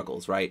health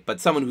struggles, right? But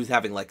someone who's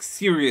having like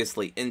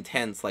seriously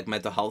intense like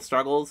mental health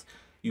struggles,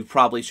 you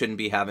probably shouldn't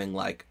be having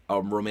like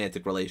a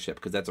romantic relationship,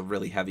 because that's a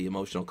really heavy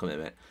emotional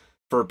commitment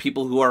for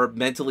people who are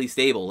mentally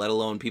stable, let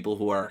alone people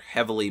who are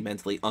heavily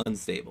mentally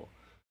unstable.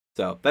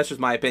 So that's just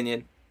my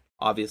opinion.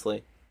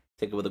 Obviously,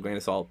 take it with a grain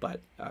of salt,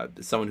 but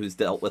as someone who's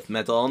dealt with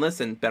mental illness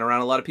and been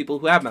around a lot of people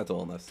who have mental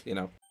illness, you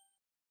know.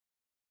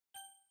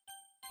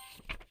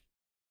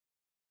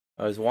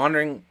 I was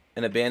wandering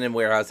an abandoned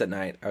warehouse at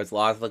night. I was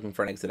lost looking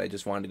for an exit. I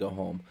just wanted to go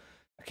home.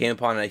 I came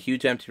upon a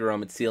huge empty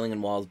room, its ceiling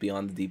and walls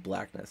beyond the deep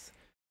blackness.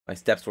 My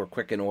steps were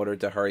quick in order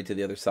to hurry to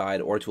the other side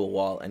or to a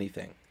wall,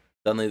 anything.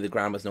 Suddenly the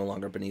ground was no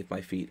longer beneath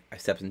my feet. I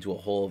stepped into a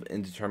hole of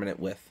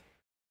indeterminate width.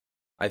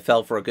 I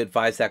fell for a good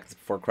 5 seconds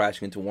before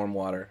crashing into warm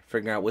water.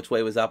 Figuring out which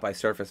way was up, I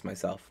surfaced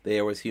myself. The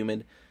air was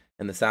humid,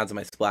 and the sounds of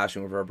my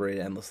splashing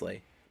reverberated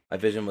endlessly. My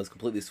vision was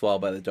completely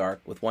swallowed by the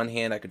dark. With one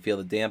hand, I could feel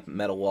the damp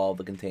metal wall of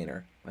the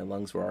container. My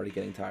lungs were already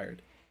getting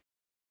tired.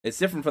 It's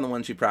different from the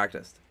one she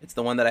practiced. It's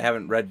the one that I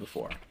haven't read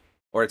before.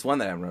 Or it's one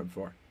that I haven't read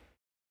before.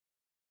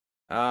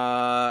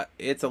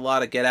 It's a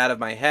lot of get out of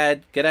my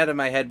head. Get out of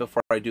my head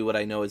before I do what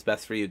I know is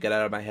best for you. Get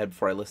out of my head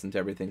before I listen to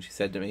everything she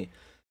said to me.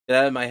 Get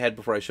out of my head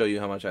before I show you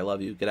how much I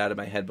love you. Get out of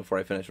my head before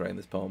I finish writing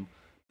this poem.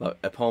 But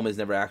a poem is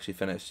never actually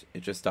finished.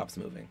 It just stops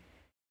moving.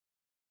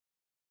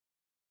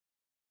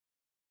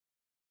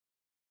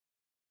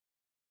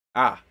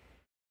 Ah,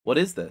 what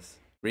is this?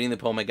 Reading the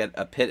poem, I get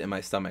a pit in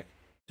my stomach.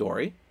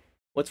 Dory?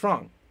 What's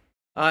wrong?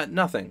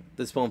 Nothing.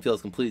 This poem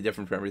feels completely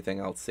different from everything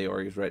else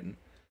Sayori's written.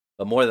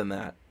 But more than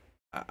that,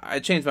 I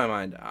changed my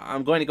mind.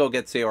 I'm going to go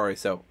get Sayori,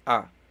 so...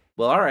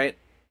 well, alright.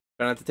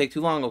 Try not to take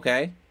too long,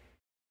 okay?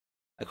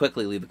 I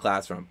quickly leave the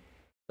classroom.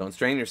 Don't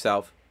strain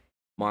yourself.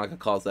 Monica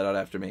calls that out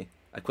after me.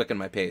 I quicken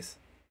my pace.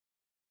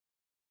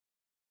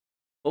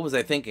 What was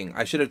I thinking?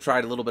 I should have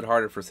tried a little bit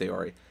harder for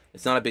Sayori.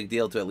 It's not a big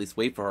deal to at least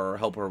wait for her or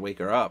help her wake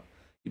her up.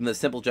 Even the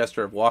simple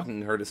gesture of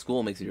walking her to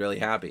school makes me really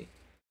happy.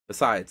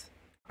 Besides,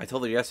 I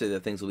told her yesterday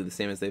that things will be the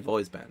same as they've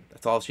always been.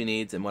 That's all she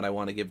needs and what I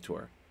want to give to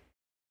her.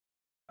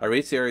 I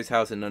reach Sayori's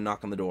house and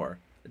knock on the door.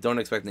 I don't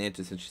expect an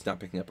answer since she's not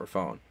picking up her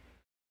phone.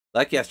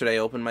 Like yesterday, I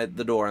open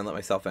the door and let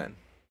myself in.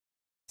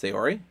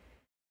 Sayori?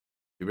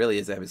 She really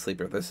is a heavy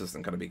sleeper. This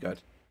isn't going to be good.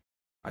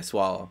 I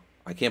swallow.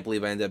 I can't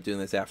believe I ended up doing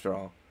this after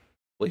all.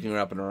 Waking her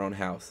up in her own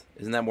house.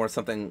 Isn't that more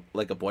something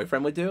like a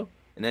boyfriend would do?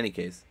 In any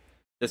case,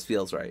 just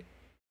feels right.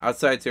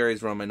 Outside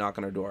Sayori's room, I knock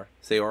on her door.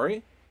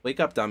 Sayori? Wake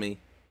up, dummy.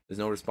 There's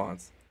no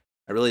response.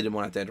 I really didn't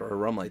want to have to enter her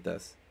room like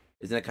this.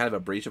 Isn't it kind of a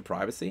breach of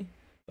privacy?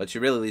 But she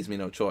really leaves me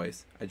no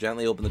choice. I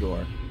gently open the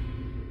door.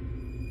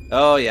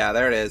 Oh yeah,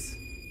 there it is.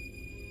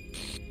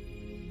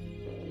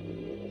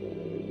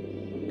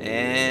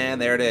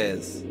 And there it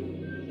is.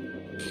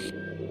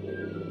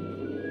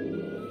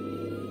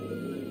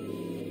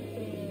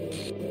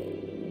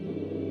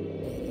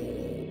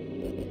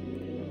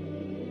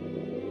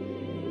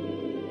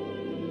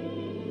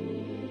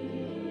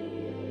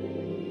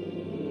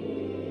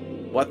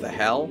 What the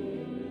hell?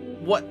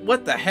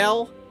 What the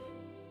hell?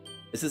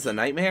 Is this a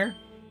nightmare?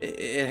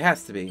 It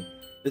has to be.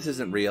 This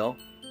isn't real.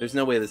 There's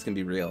no way this can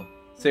be real.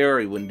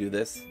 Sayori wouldn't do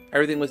this.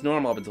 Everything was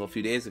normal up until a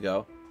few days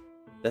ago.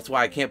 That's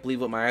why I can't believe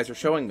what my eyes are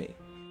showing me.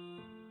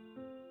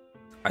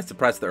 I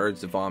suppressed the urge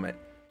to vomit.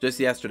 Just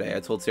yesterday, I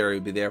told Sayori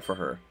would be there for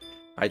her.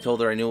 I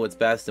told her I knew what's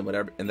best and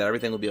that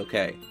everything would be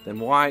okay. Then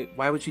why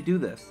would she do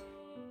this?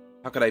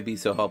 How could I be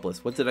so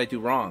helpless? What did I do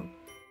wrong?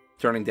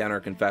 Turning down her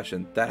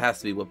confession, that has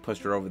to be what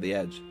pushed her over the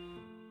edge.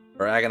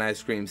 Her agonized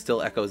scream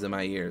still echoes in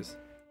my ears.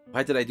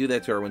 Why did I do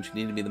that to her when she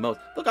needed me the most?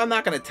 Look, I'm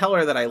not going to tell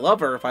her that I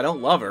love her if I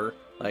don't love her.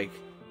 Like,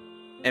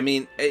 I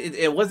mean,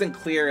 it wasn't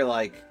clear,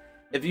 like,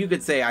 if you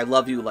could say I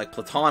love you, like,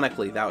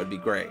 platonically, that would be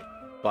great.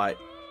 But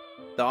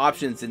the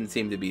options didn't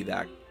seem to be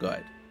that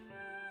good.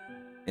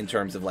 In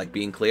terms of, like,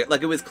 being clear.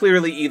 Like, it was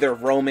clearly either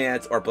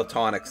romance or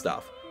platonic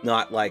stuff.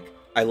 Not, like,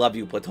 I love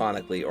you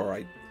platonically or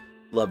I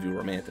love you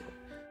romantically.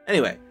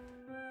 Anyway.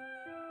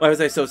 Why was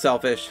I so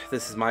selfish?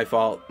 This is my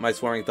fault. My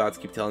swarming thoughts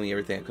keep telling me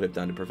everything I could have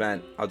done to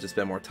prevent. I'll just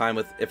spend more time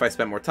with... If I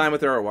spent more time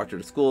with her or walked her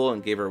to school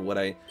and gave her what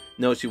I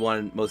know she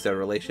wanted most out of a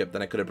relationship,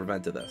 then I could have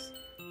prevented this.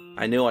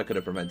 I knew I could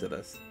have prevented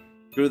this.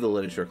 Screw the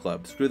literature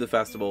club. Screw the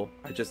festival.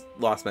 I just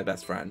lost my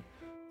best friend.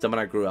 Someone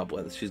I grew up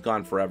with. She's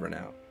gone forever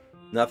now.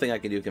 Nothing I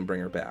can do can bring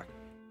her back.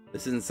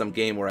 This isn't some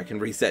game where I can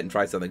reset and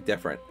try something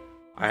different.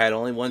 I had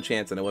only one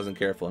chance and I wasn't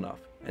careful enough.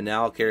 And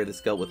now I'll carry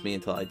this guilt with me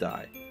until I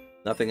die.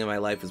 Nothing in my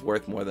life is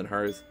worth more than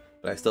hers.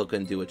 But I still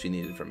couldn't do what she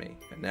needed from me.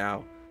 And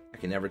now, I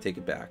can never take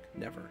it back.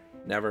 Never.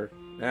 Never.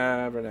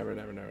 Never, never,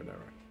 never, never,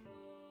 never.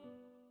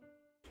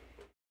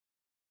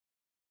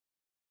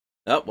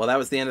 Oh, well, that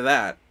was the end of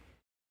that.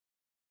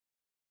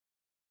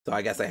 So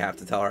I guess I have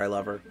to tell her I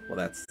love her. Well,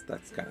 that's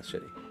kind of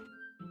shitty.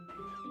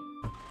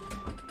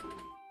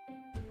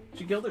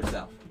 She killed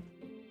herself.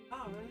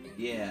 Oh,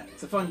 really? Yeah,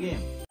 it's a fun game.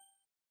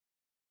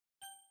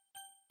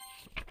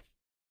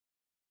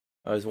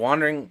 I was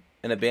wandering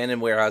an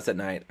abandoned warehouse at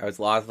night. I was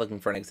lost looking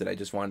for an exit. I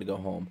just wanted to go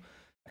home.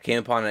 I came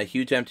upon a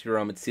huge empty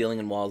room, its ceiling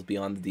and walls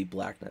beyond the deep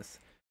blackness.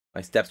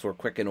 My steps were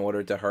quick in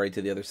order to hurry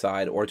to the other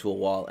side or to a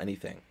wall,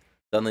 anything.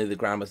 Suddenly the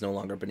ground was no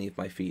longer beneath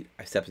my feet.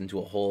 I stepped into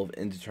a hole of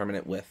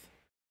indeterminate width.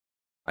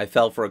 I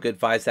fell for a good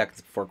 5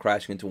 seconds before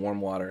crashing into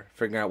warm water.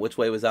 Figuring out which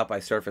way was up, I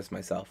surfaced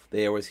myself.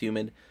 The air was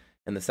humid,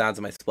 and the sounds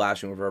of my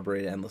splashing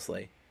reverberated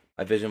endlessly.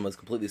 My vision was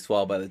completely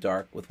swallowed by the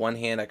dark. With one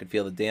hand, I could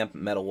feel the damp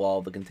metal wall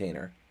of the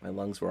container. My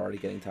lungs were already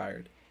getting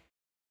tired.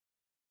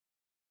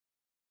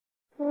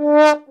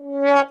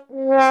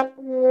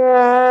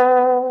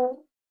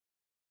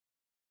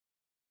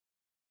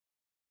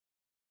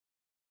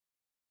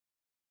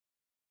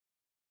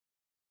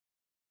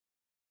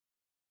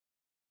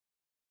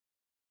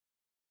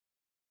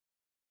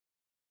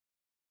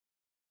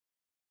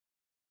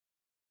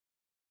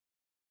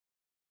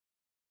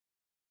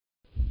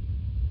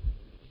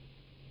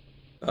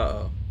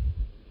 Uh-oh.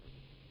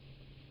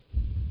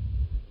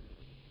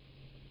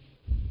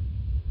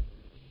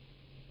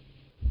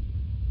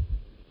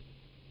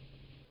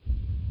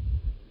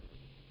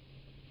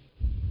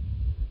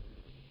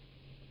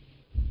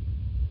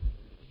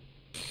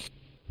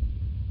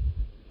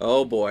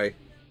 Oh boy.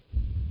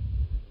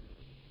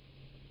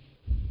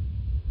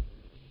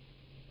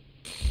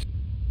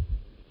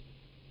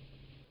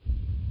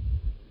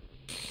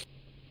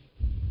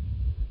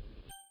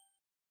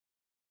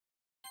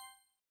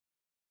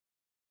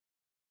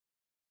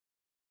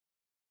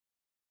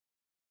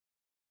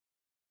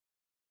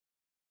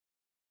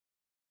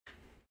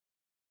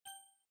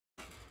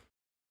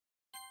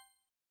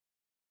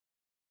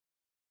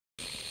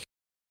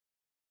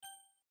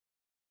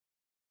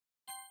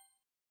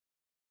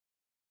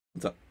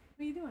 What's up?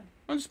 What are you doing?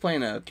 I'm just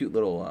playing a cute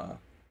little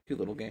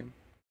game.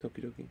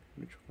 Doki.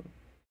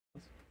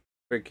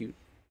 Very cute.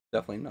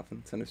 Definitely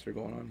nothing sinister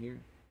going on here.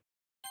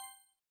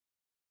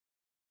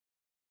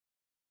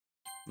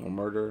 No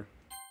murder.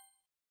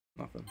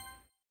 Nothing.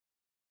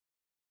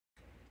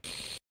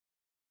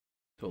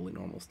 Totally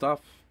normal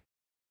stuff.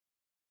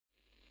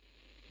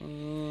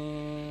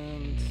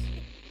 And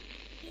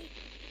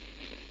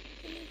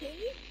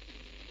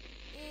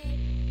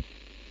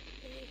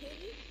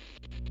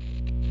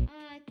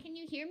Can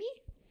you hear me?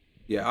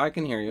 yeah, I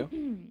can hear you.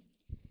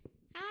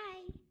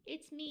 Hi,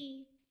 it's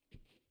me.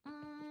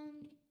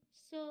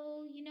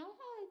 So you know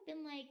how I've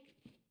been like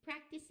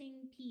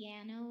practicing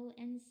piano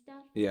and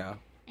stuff? Yeah.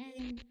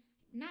 And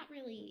not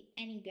really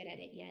any good at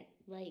it yet,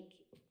 like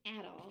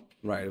at all.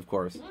 Right, of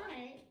course. But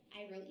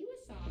I wrote you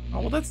a song.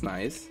 Oh, well, that's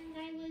nice. And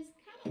I was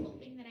kind of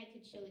hoping that I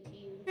could show it to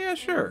you. Yeah,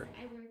 sure.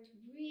 I worked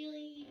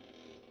really,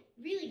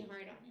 really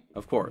hard on it.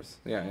 Of course.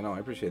 Yeah, I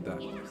appreciate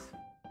that. Yeah.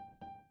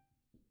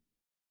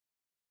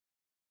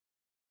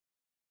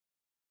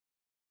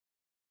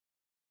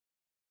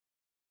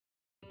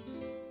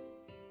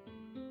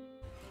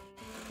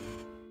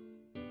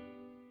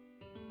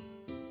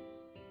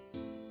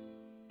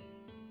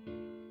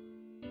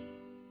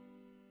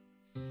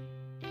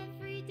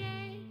 Every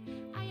day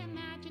I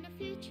imagine a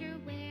future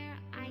where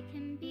I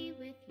can be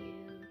with you.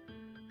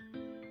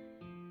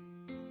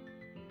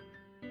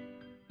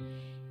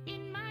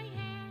 In my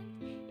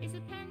hand is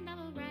a pen that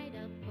will write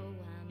a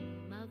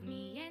poem of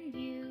me and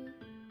you.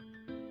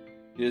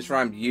 You just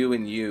rhymed you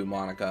and you,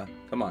 Monica.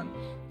 Come on.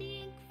 The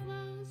ink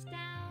flows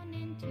down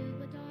into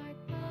a dark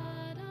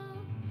puddle.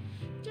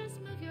 Just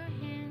move your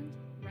hand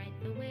right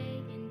the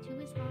way into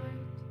his heart.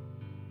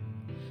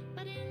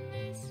 But in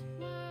this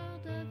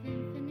world of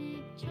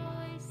infinite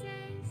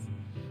choices,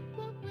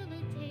 what will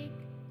it take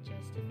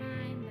just to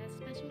find that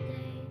special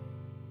day?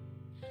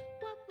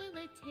 What will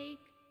it take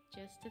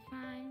just to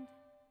find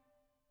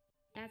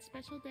that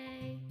special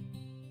day?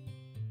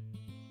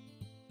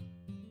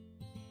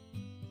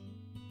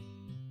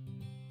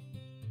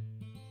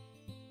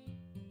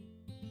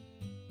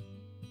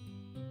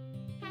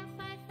 Have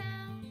I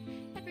found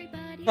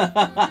everybody on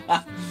my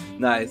side?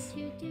 Nice.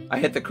 I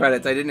hit the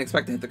credits. I didn't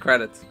expect to hit the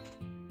credits.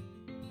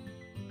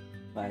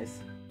 Nice.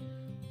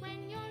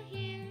 When you're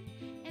here,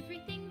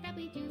 everything that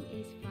we do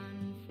is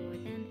fun for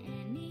them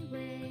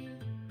anyway.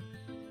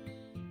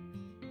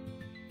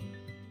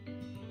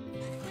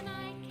 When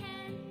I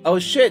can Oh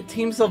shit,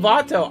 Team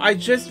Salvato. I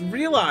just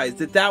realized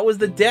that was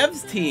the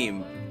devs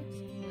team.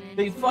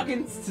 They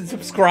fucking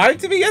subscribed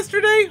to me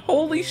yesterday?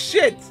 Holy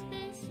shit.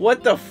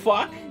 What the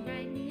fuck?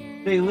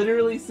 They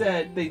literally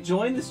said, they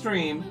joined the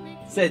stream,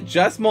 said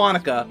just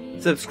Monica,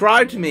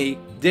 subscribed to me,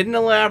 didn't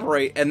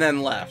elaborate, and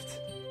then left.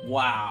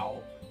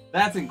 Wow.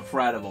 That's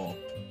incredible.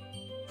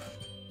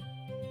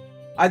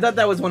 I thought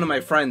that was one of my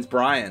friends,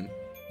 Brian,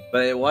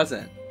 but it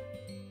wasn't.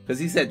 Because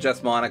he said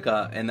just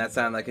Monica, and that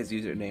sounded like his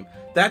username.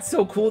 That's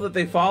so cool that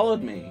they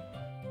followed me.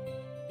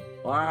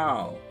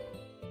 Wow.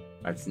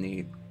 That's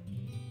neat.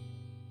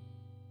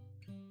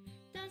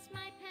 does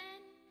my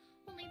pen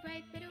only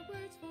write bitter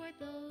words for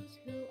those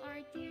who are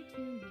dear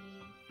to me?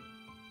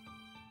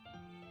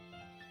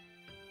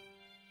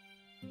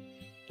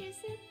 Is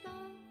it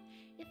love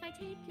if I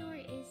take you, or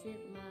is it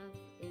love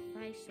if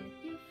I set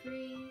you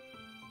free?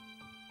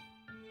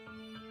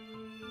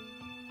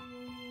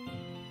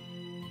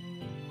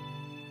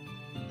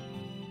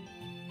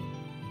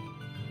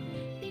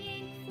 The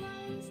ink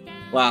flows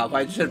down. Wow, if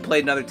I just had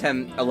played another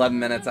 10, 11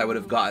 minutes, I would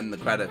have gotten the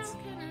credits. How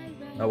can I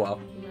write Oh well.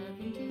 love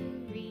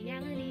into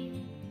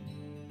reality?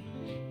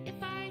 If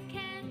I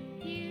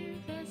can't hear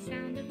the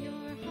sound of your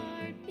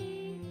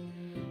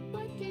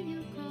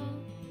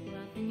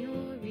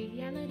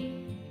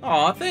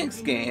Aw,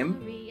 thanks,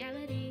 game.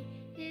 Reality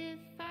if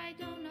I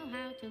don't know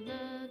how to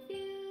love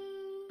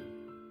you.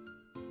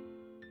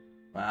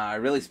 Wow, I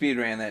really speed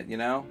ran it, you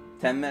know?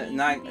 10-minute,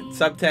 9,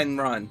 sub 10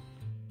 run.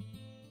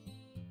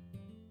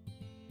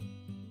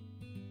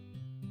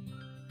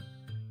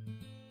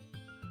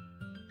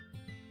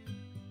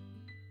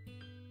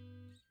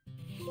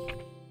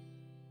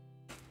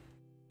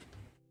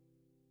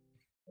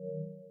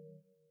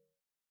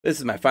 This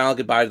is my final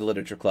goodbye to the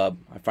Literature Club.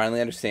 I finally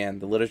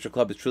understand. The Literature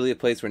Club is truly a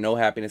place where no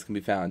happiness can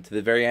be found. To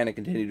the very end, it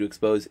continued to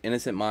expose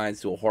innocent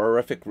minds to a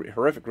horrific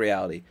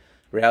reality.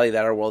 A reality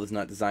that our world is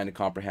not designed to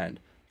comprehend.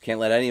 I can't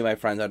let any of my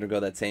friends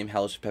undergo that same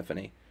hellish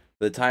epiphany.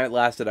 For the time it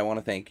lasted, I want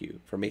to thank you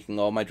for making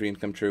all my dreams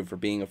come true, for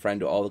being a friend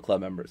to all the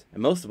club members.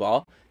 And most of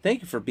all,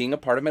 thank you for being a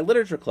part of my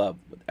Literature Club.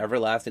 With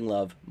everlasting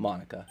love,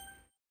 Monica.